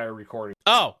Socks and I are recording.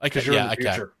 Oh, okay. Yeah,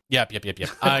 okay. Yep.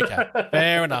 Okay,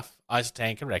 fair enough. I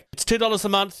stand correct. It's $2 a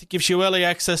month. It gives you early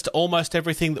access to almost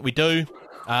everything that we do.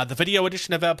 The video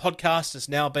edition of our podcast is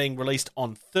now being released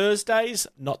on Thursdays,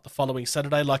 not the following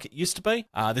Saturday like it used to be.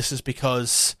 This is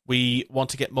because we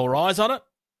want to get more eyes on it,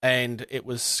 and it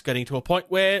was getting to a point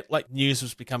where news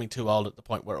was becoming too old at the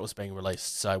point where it was being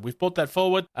released. So we've brought that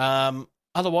forward.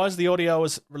 Otherwise, the audio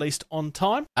is released on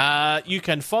time. You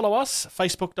can follow us,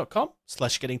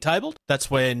 facebook.com/gettingtabled.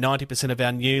 That's where 90% of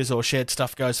our news or shared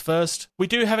stuff goes first. We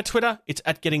do have a Twitter. It's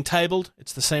 @gettingtabled.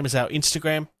 It's the same as our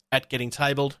Instagram. at Getting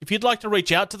Tabled. If you'd like to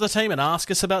reach out to the team and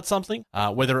ask us about something,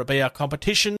 whether it be our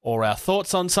competition or our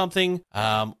thoughts on something,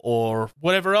 or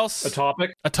whatever else. A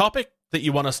topic that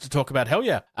you want us to talk about, hell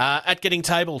yeah. At Getting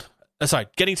Tabled.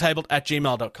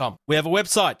 gettingtabled@gmail.com. We have a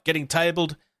website,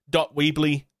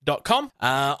 gettingtabled.weebly.com.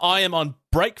 I am on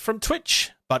break from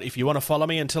Twitch, but if you want to follow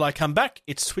me until I come back,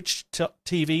 it's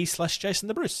twitch.tv/Jason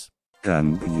the Bruce.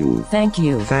 Thank you. Thank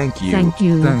you. Thank you. Thank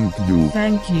you. Thank you.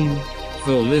 Thank you.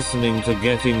 For listening to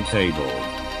Getting Tabled.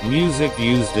 Music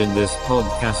used in this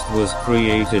podcast was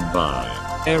created by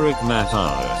Eric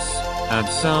Matthias at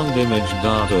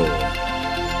soundimage.org.